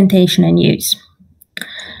documentation and use.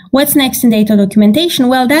 What's next in data documentation?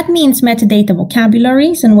 Well, that means metadata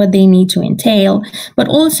vocabularies and what they need to entail, but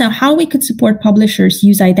also how we could support publishers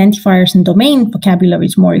use identifiers and domain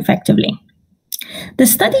vocabularies more effectively. The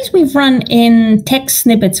studies we've run in text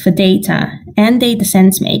snippets for data and data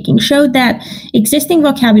sense making showed that existing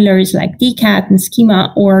vocabularies like DCAT and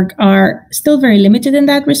schema.org are still very limited in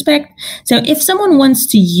that respect. So if someone wants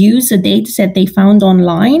to use a dataset they found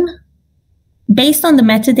online, based on the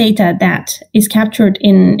metadata that is captured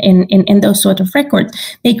in those sort of records,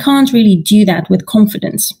 they can't really do that with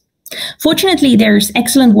confidence. Fortunately, there's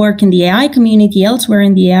excellent work in the AI community, elsewhere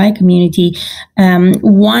in the AI community.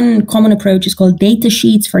 One common approach is called data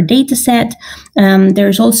sheets for dataset.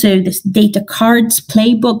 There's also this data cards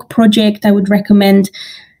playbook project I would recommend.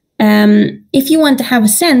 If you want to have a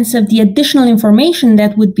sense of the additional information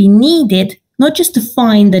that would be needed, not just to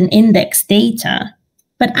find and index data,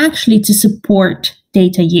 but actually to support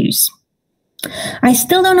data use. I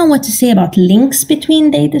still don't know what to say about links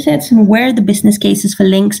between datasets and where the business cases for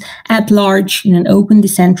links at large in an open,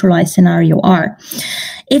 decentralized scenario are.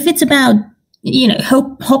 If it's about,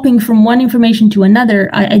 hopping from one information to another,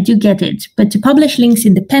 I do get it. But to publish links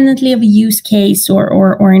independently of a use case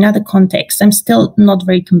or in other contexts, I'm still not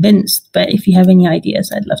very convinced. But if you have any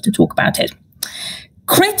ideas, I'd love to talk about it.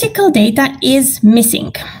 Critical data is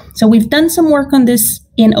missing. So we've done some work on this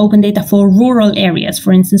in open data for rural areas.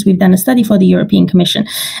 For instance, we've done a study for the European Commission,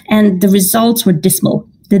 and the results were dismal.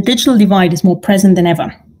 The digital divide is more present than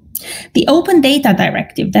ever. The Open Data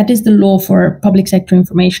Directive, that is the law for public sector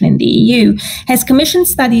information in the EU, has commissioned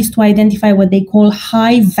studies to identify what they call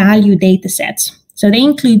high-value data sets. So they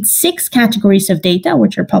include 6 categories of data,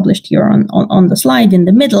 which are published here on the slide in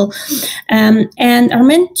the middle, and are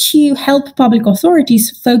meant to help public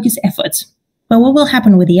authorities focus efforts. But what will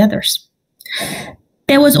happen with the others?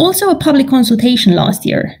 There was also a public consultation last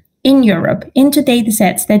year in Europe into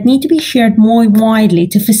datasets that need to be shared more widely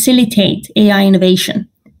to facilitate AI innovation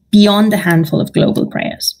beyond a handful of global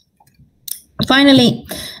players. Finally,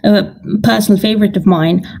 a personal favorite of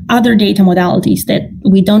mine, other data modalities that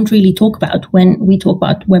we don't really talk about when we talk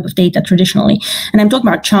about web of data traditionally. And I'm talking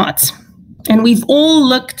about charts. And we've all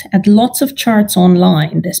looked at lots of charts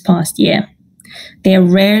online this past year. They are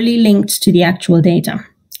rarely linked to the actual data.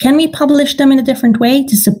 Can we publish them in a different way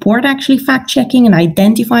to support actually fact-checking and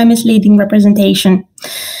identify misleading representation?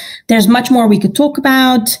 There's much more we could talk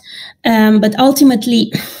about, but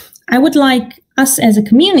ultimately, I would like us as a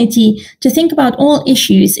community to think about all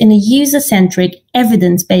issues in a user-centric,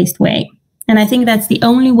 evidence-based way. And I think that's the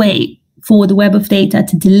only way for the web of data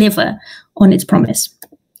to deliver on its promise.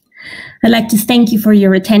 I'd like to thank you for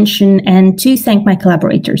your attention and to thank my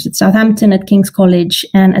collaborators at Southampton, at King's College,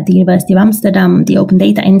 and at the University of Amsterdam, the Open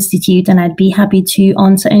Data Institute, and I'd be happy to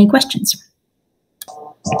answer any questions.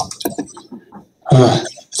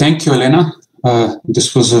 Thank you, Elena.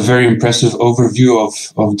 This was a very impressive overview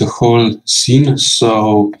of the whole scene.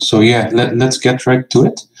 So yeah, let's get right to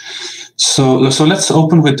it. So let's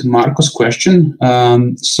open with Marco's question.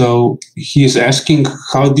 So he is asking,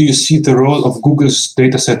 how do you see the role of Google's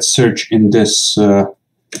dataset search in this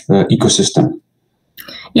ecosystem?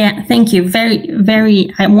 Yeah, thank you.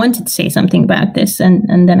 I wanted to say something about this,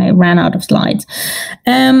 and then I ran out of slides.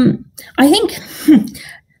 I think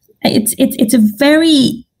it's a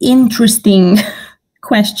very interesting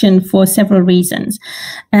question for several reasons.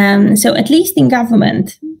 So at least in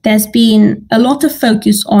government, there's been a lot of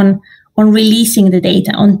focus on releasing the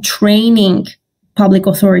data, on training public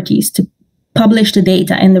authorities to publish the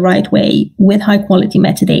data in the right way with high quality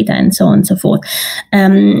metadata and so on and so forth.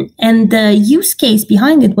 And the use case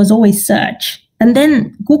behind it was always search. And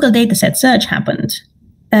then Google dataset search happened.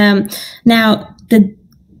 Now, the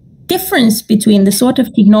difference between the sort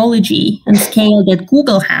of technology and scale that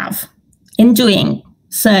Google have in doing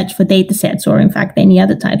search for datasets, or in fact any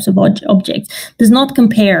other types of objects, does not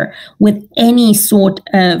compare with any sort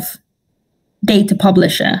of data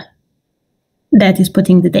publisher that is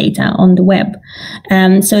putting the data on the web.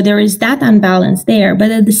 So there is that unbalance there.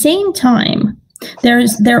 But at the same time, there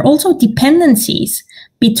are also dependencies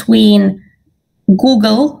between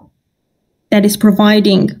Google, that is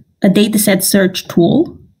providing a dataset search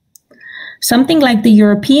tool, something like the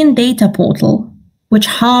European Data Portal, which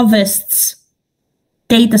harvests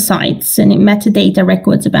data sites and metadata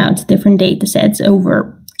records about different data sets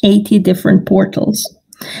over 80 different portals,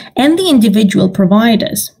 and the individual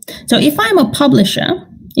providers. So if I'm a publisher,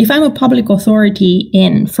 if I'm a public authority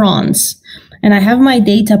in France, and I have my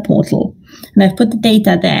data portal, and I've put the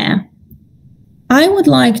data there, I would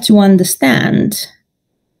like to understand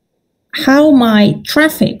how my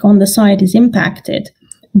traffic on the site is impacted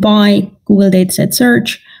by Google Dataset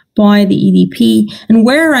Search, by the EDP and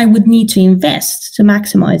where I would need to invest to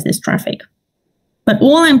maximize this traffic. But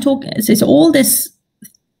all I'm talking is all this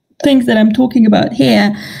things that I'm talking about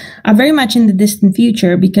here are very much in the distant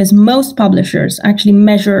future, because most publishers actually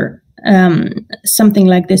measure something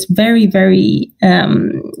like this very, very,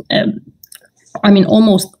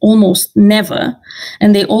 almost never.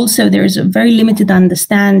 And there's a very limited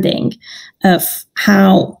understanding of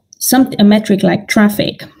how a metric like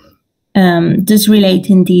traffic does relate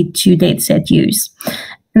indeed to dataset use.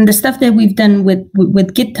 And the stuff that we've done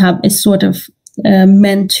with GitHub is sort of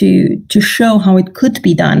meant to show how it could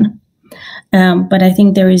be done. But I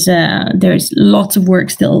think there's lots of work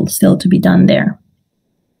still to be done there.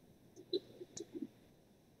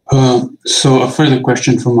 So a further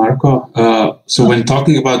question from Marco. So when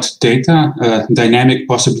talking about data, dynamic,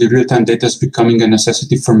 possibly real-time data is becoming a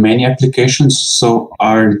necessity for many applications. So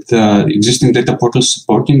are the existing data portals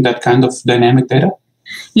supporting that kind of dynamic data?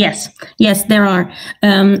 Yes, there are.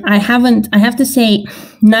 I have to say,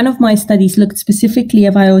 none of my studies looked specifically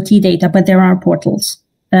at IoT data, but there are portals.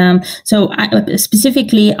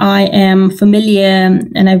 Specifically, I am familiar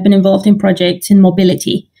and I've been involved in projects in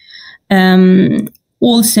mobility.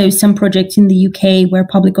 Also, some projects in the UK where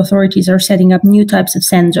public authorities are setting up new types of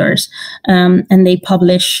sensors, and they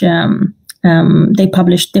publish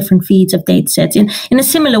different feeds of datasets in a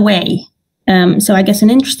similar way. So I guess an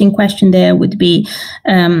interesting question there would be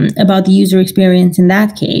about the user experience in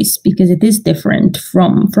that case, because it is different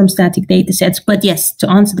from static datasets. But yes, to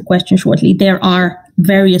answer the question shortly, there are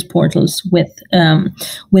various portals with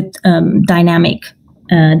dynamic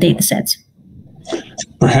datasets.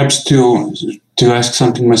 Perhaps to ask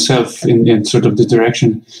something myself in sort of the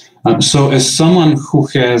direction. So as someone who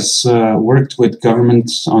has worked with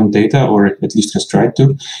governments on data, or at least has tried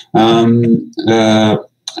to,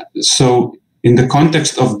 so in the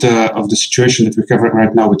context of the situation that we have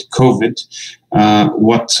right now with COVID,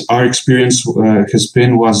 what our experience has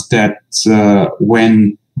been was that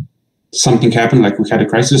when something happened, like we had a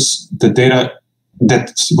crisis, the data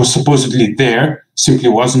that was supposedly there simply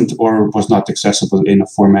wasn't or was not accessible in a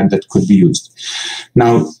format that could be used.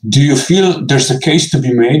 Now, do you feel there's a case to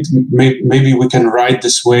be made? Maybe we can ride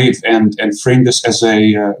this wave and frame this as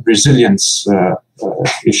a resilience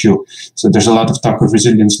issue. So there's a lot of talk of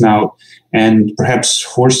resilience now, and perhaps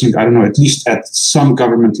forcing, I don't know, at least at some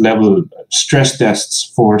government level, stress tests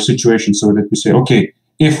for situations so that we say, okay,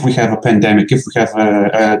 if we have a pandemic, if we have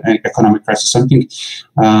an economic crisis, something,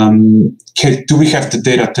 do we have the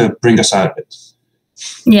data to bring us out of it?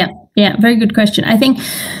 Yeah, very good question. I think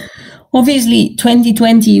obviously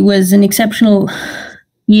 2020 was an exceptional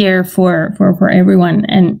year for everyone,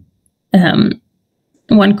 and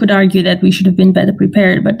one could argue that we should have been better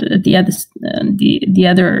prepared. But the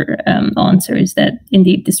other answer is that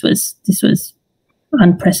indeed this was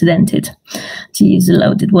unprecedented, to use a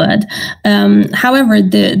loaded word. However,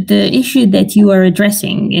 the issue that you are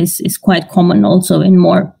addressing is quite common also in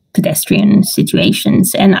more pedestrian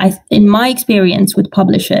situations. And in my experience with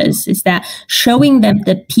publishers is that showing them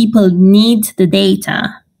that people need the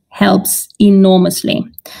data helps enormously.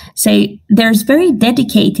 So there's very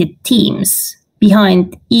dedicated teams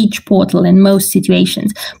behind each portal in most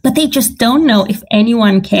situations, but they just don't know if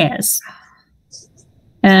anyone cares.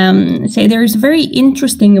 So there's a very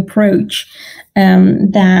interesting approach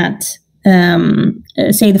that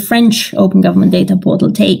say the French Open Government Data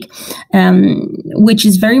Portal take, which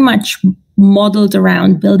is very much modeled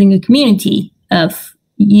around building a community of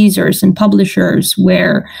users and publishers,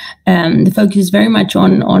 where the focus is very much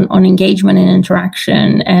on engagement and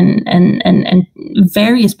interaction, and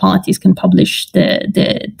various parties can publish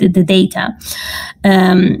the data.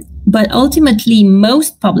 But ultimately,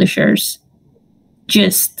 most publishers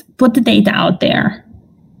just put the data out there,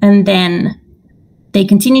 and then they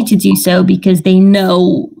continue to do so because they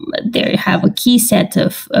know they have a key set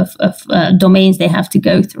of domains they have to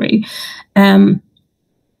go through. And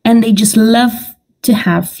they just love to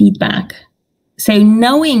have feedback. So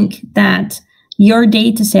knowing that your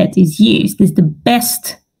data set is used is the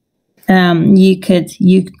best you could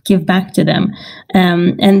give back to them.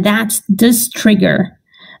 And that does trigger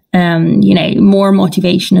more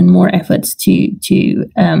motivation and more efforts to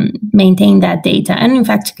maintain that data, and in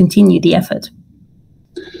fact to continue the effort.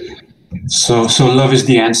 So love is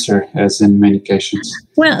the answer, as in many cases.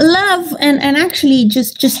 Well, love and actually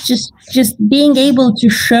just being able to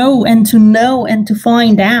show and to know and to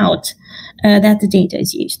find out that the data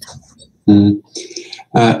is used.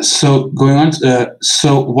 So going on,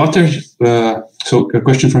 so a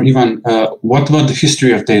question from Ivan. What about the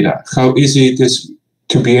history of data? How easy it is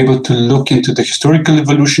to be able to look into the historical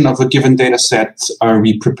evolution of a given data set? Are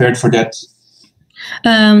we prepared for that?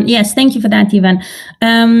 Yes, thank you for that, Ivan.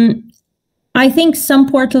 I think some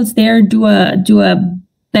portals there do a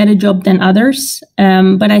better job than others,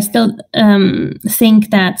 but I still think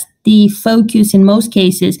that the focus in most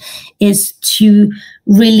cases is to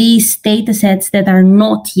release data sets that are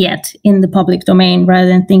not yet in the public domain rather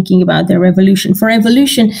than thinking about their evolution. For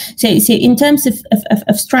evolution, so in terms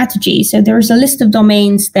of strategy, so there is a list of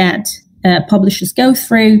domains that publishers go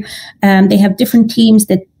through. They have different teams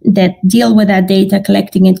that deal with that data,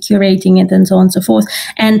 collecting it, curating it, and so on and so forth.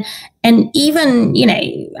 And even, you know,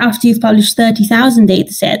 after you've published 30,000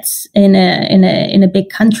 data sets in a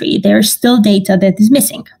big country, there's still data that is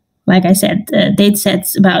missing. Like I said, data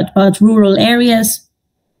sets about rural areas,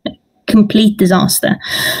 complete disaster.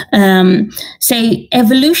 So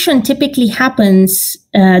evolution typically happens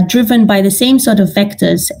driven by the same sort of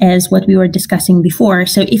vectors as what we were discussing before.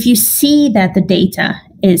 So if you see that the data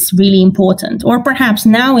is really important, or perhaps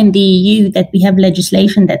now in the EU that we have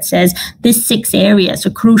legislation that says these 6 areas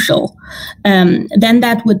are crucial, then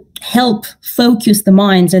that would help focus the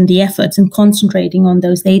minds and the efforts in concentrating on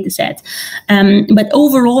those data sets. But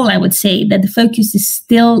overall, I would say that the focus is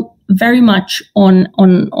still very much on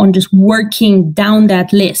just working down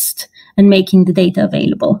that list and making the data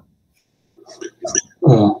available.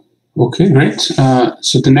 Okay, great.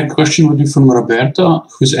 So the next question would be from Roberta,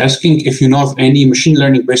 who's asking if you know of any machine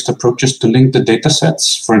learning-based approaches to link the data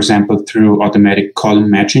sets, for example, through automatic column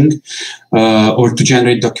matching, or to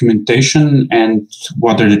generate documentation, and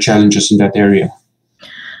what are the challenges in that area?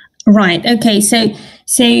 Right. Okay. So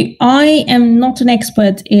I am not an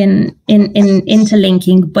expert in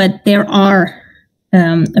interlinking, but there are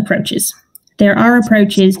approaches. There are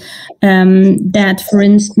approaches that, for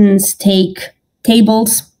instance, take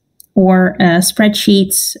tables or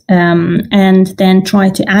spreadsheets and then try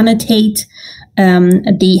to annotate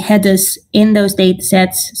the headers in those data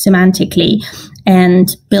sets semantically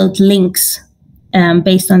and build links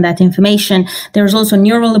based on that information. There's also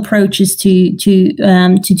neural approaches to do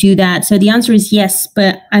that. So the answer is yes,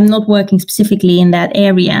 but I'm not working specifically in that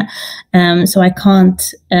area, so I can't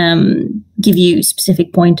give you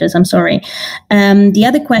specific pointers. I'm sorry. The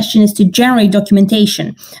other question is to generate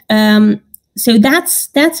documentation. So that's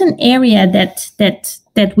an area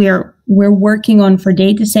that we're working on for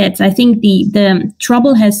data sets. I think the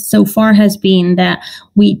trouble so far has been that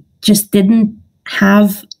we just didn't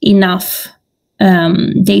have enough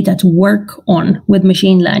data to work on with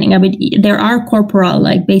machine learning. I mean, there are corpora,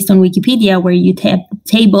 like based on Wikipedia, where you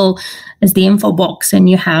table as the info box and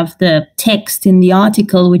you have the text in the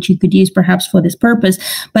article, which you could use perhaps for this purpose.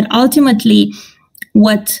 But ultimately,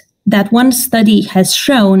 what that one study has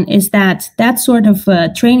shown is that sort of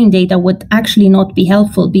training data would actually not be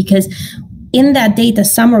helpful, because in that data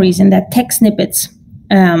summaries, in that text snippets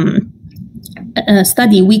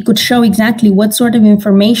study, we could show exactly what sort of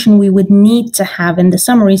information we would need to have in the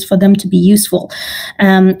summaries for them to be useful.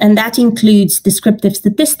 And that includes descriptive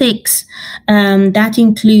statistics, that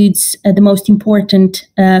includes the most important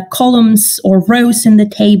columns or rows in the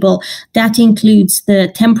table, that includes the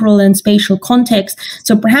temporal and spatial context.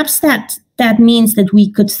 So perhaps that means that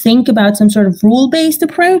we could think about some sort of rule-based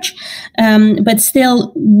approach, but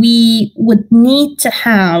still we would need to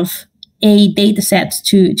have a data set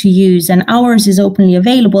to use, and ours is openly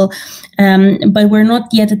available, but we're not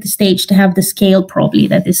yet at the stage to have the scale probably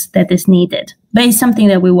that is needed. But it's something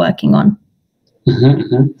that we're working on.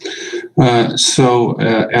 So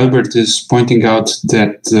Albert is pointing out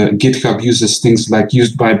that GitHub uses things like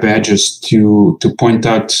used by badges to point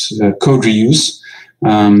out code reuse,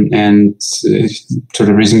 and sort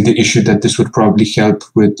of raising the issue that this would probably help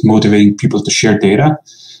with motivating people to share data.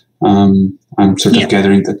 I'm sort of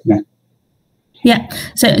gathering that. Yeah. Yeah,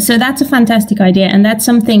 so that's a fantastic idea, and that's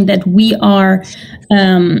something that we are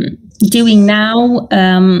doing now.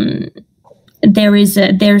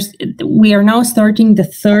 We are now starting the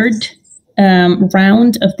third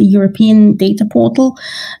round of the European data portal.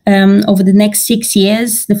 Over the next 6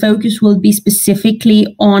 years, the focus will be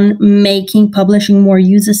specifically on making publishing more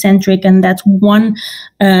user-centric, and that's one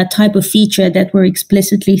type of feature that we're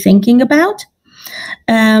explicitly thinking about.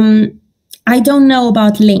 I don't know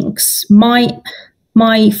about links. My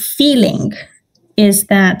feeling is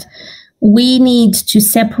that we need to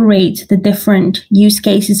separate the different use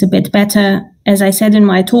cases a bit better. As I said in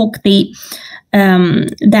my talk,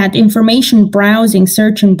 that information browsing,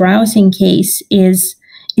 search and browsing case is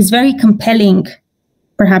very compelling,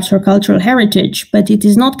 perhaps for cultural heritage, but it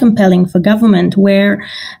is not compelling for government, where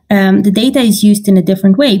the data is used in a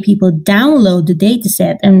different way. People download the data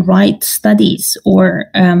set and write studies or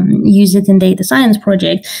use it in data science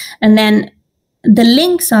projects. And then the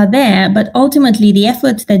links are there, but ultimately the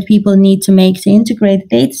effort that people need to make to integrate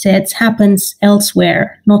datasets happens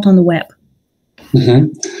elsewhere, not on the web.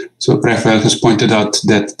 So Raphael has pointed out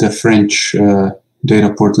that the French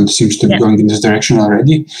data portal seems to be going in this direction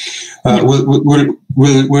already.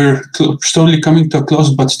 We're slowly coming to a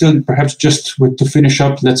close, but still, perhaps just to finish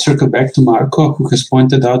up, let's circle back to Marco, who has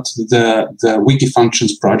pointed out the Wiki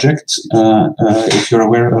Functions project, if you're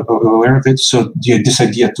aware of it. So this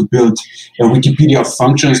idea to build a Wikipedia of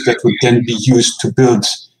functions that would then be used to build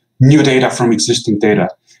new data from existing data.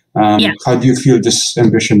 How do you feel this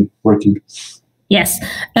ambition working? Yes.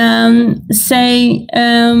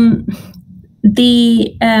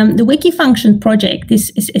 The Wiki Function project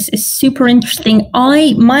is super interesting.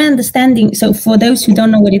 My understanding, so for those who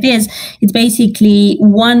don't know what it is, it's basically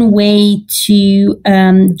one way to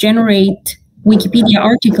generate Wikipedia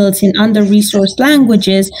articles in under-resourced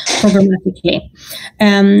languages programmatically.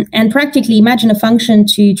 And practically imagine a function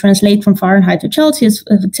to translate from Fahrenheit to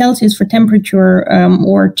Celsius for temperature,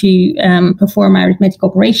 or to perform arithmetic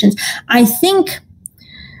operations. I think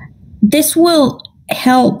this will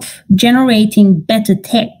help generating better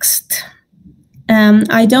text.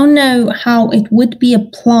 I don't know how it would be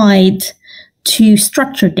applied to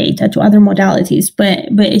structured data, to other modalities, but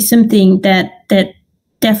it's something that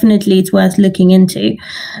definitely it's worth looking into.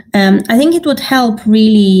 I think it would help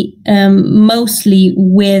really mostly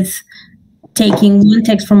with taking one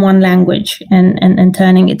text from one language and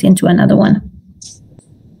turning it into another one.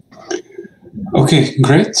 Okay,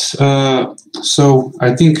 great. So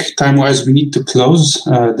I think time-wise we need to close.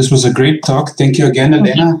 This was a great talk. Thank you again,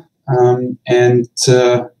 Elena, and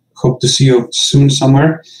hope to see you soon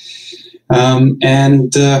somewhere.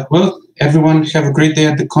 Well, everyone have a great day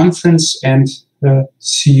at the conference, and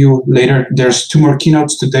see you later. There's 2 more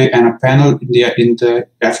keynotes today and a panel in the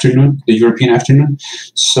afternoon, the European afternoon.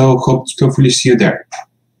 So hopefully see you there.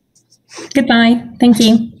 Goodbye. Thank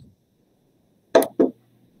you.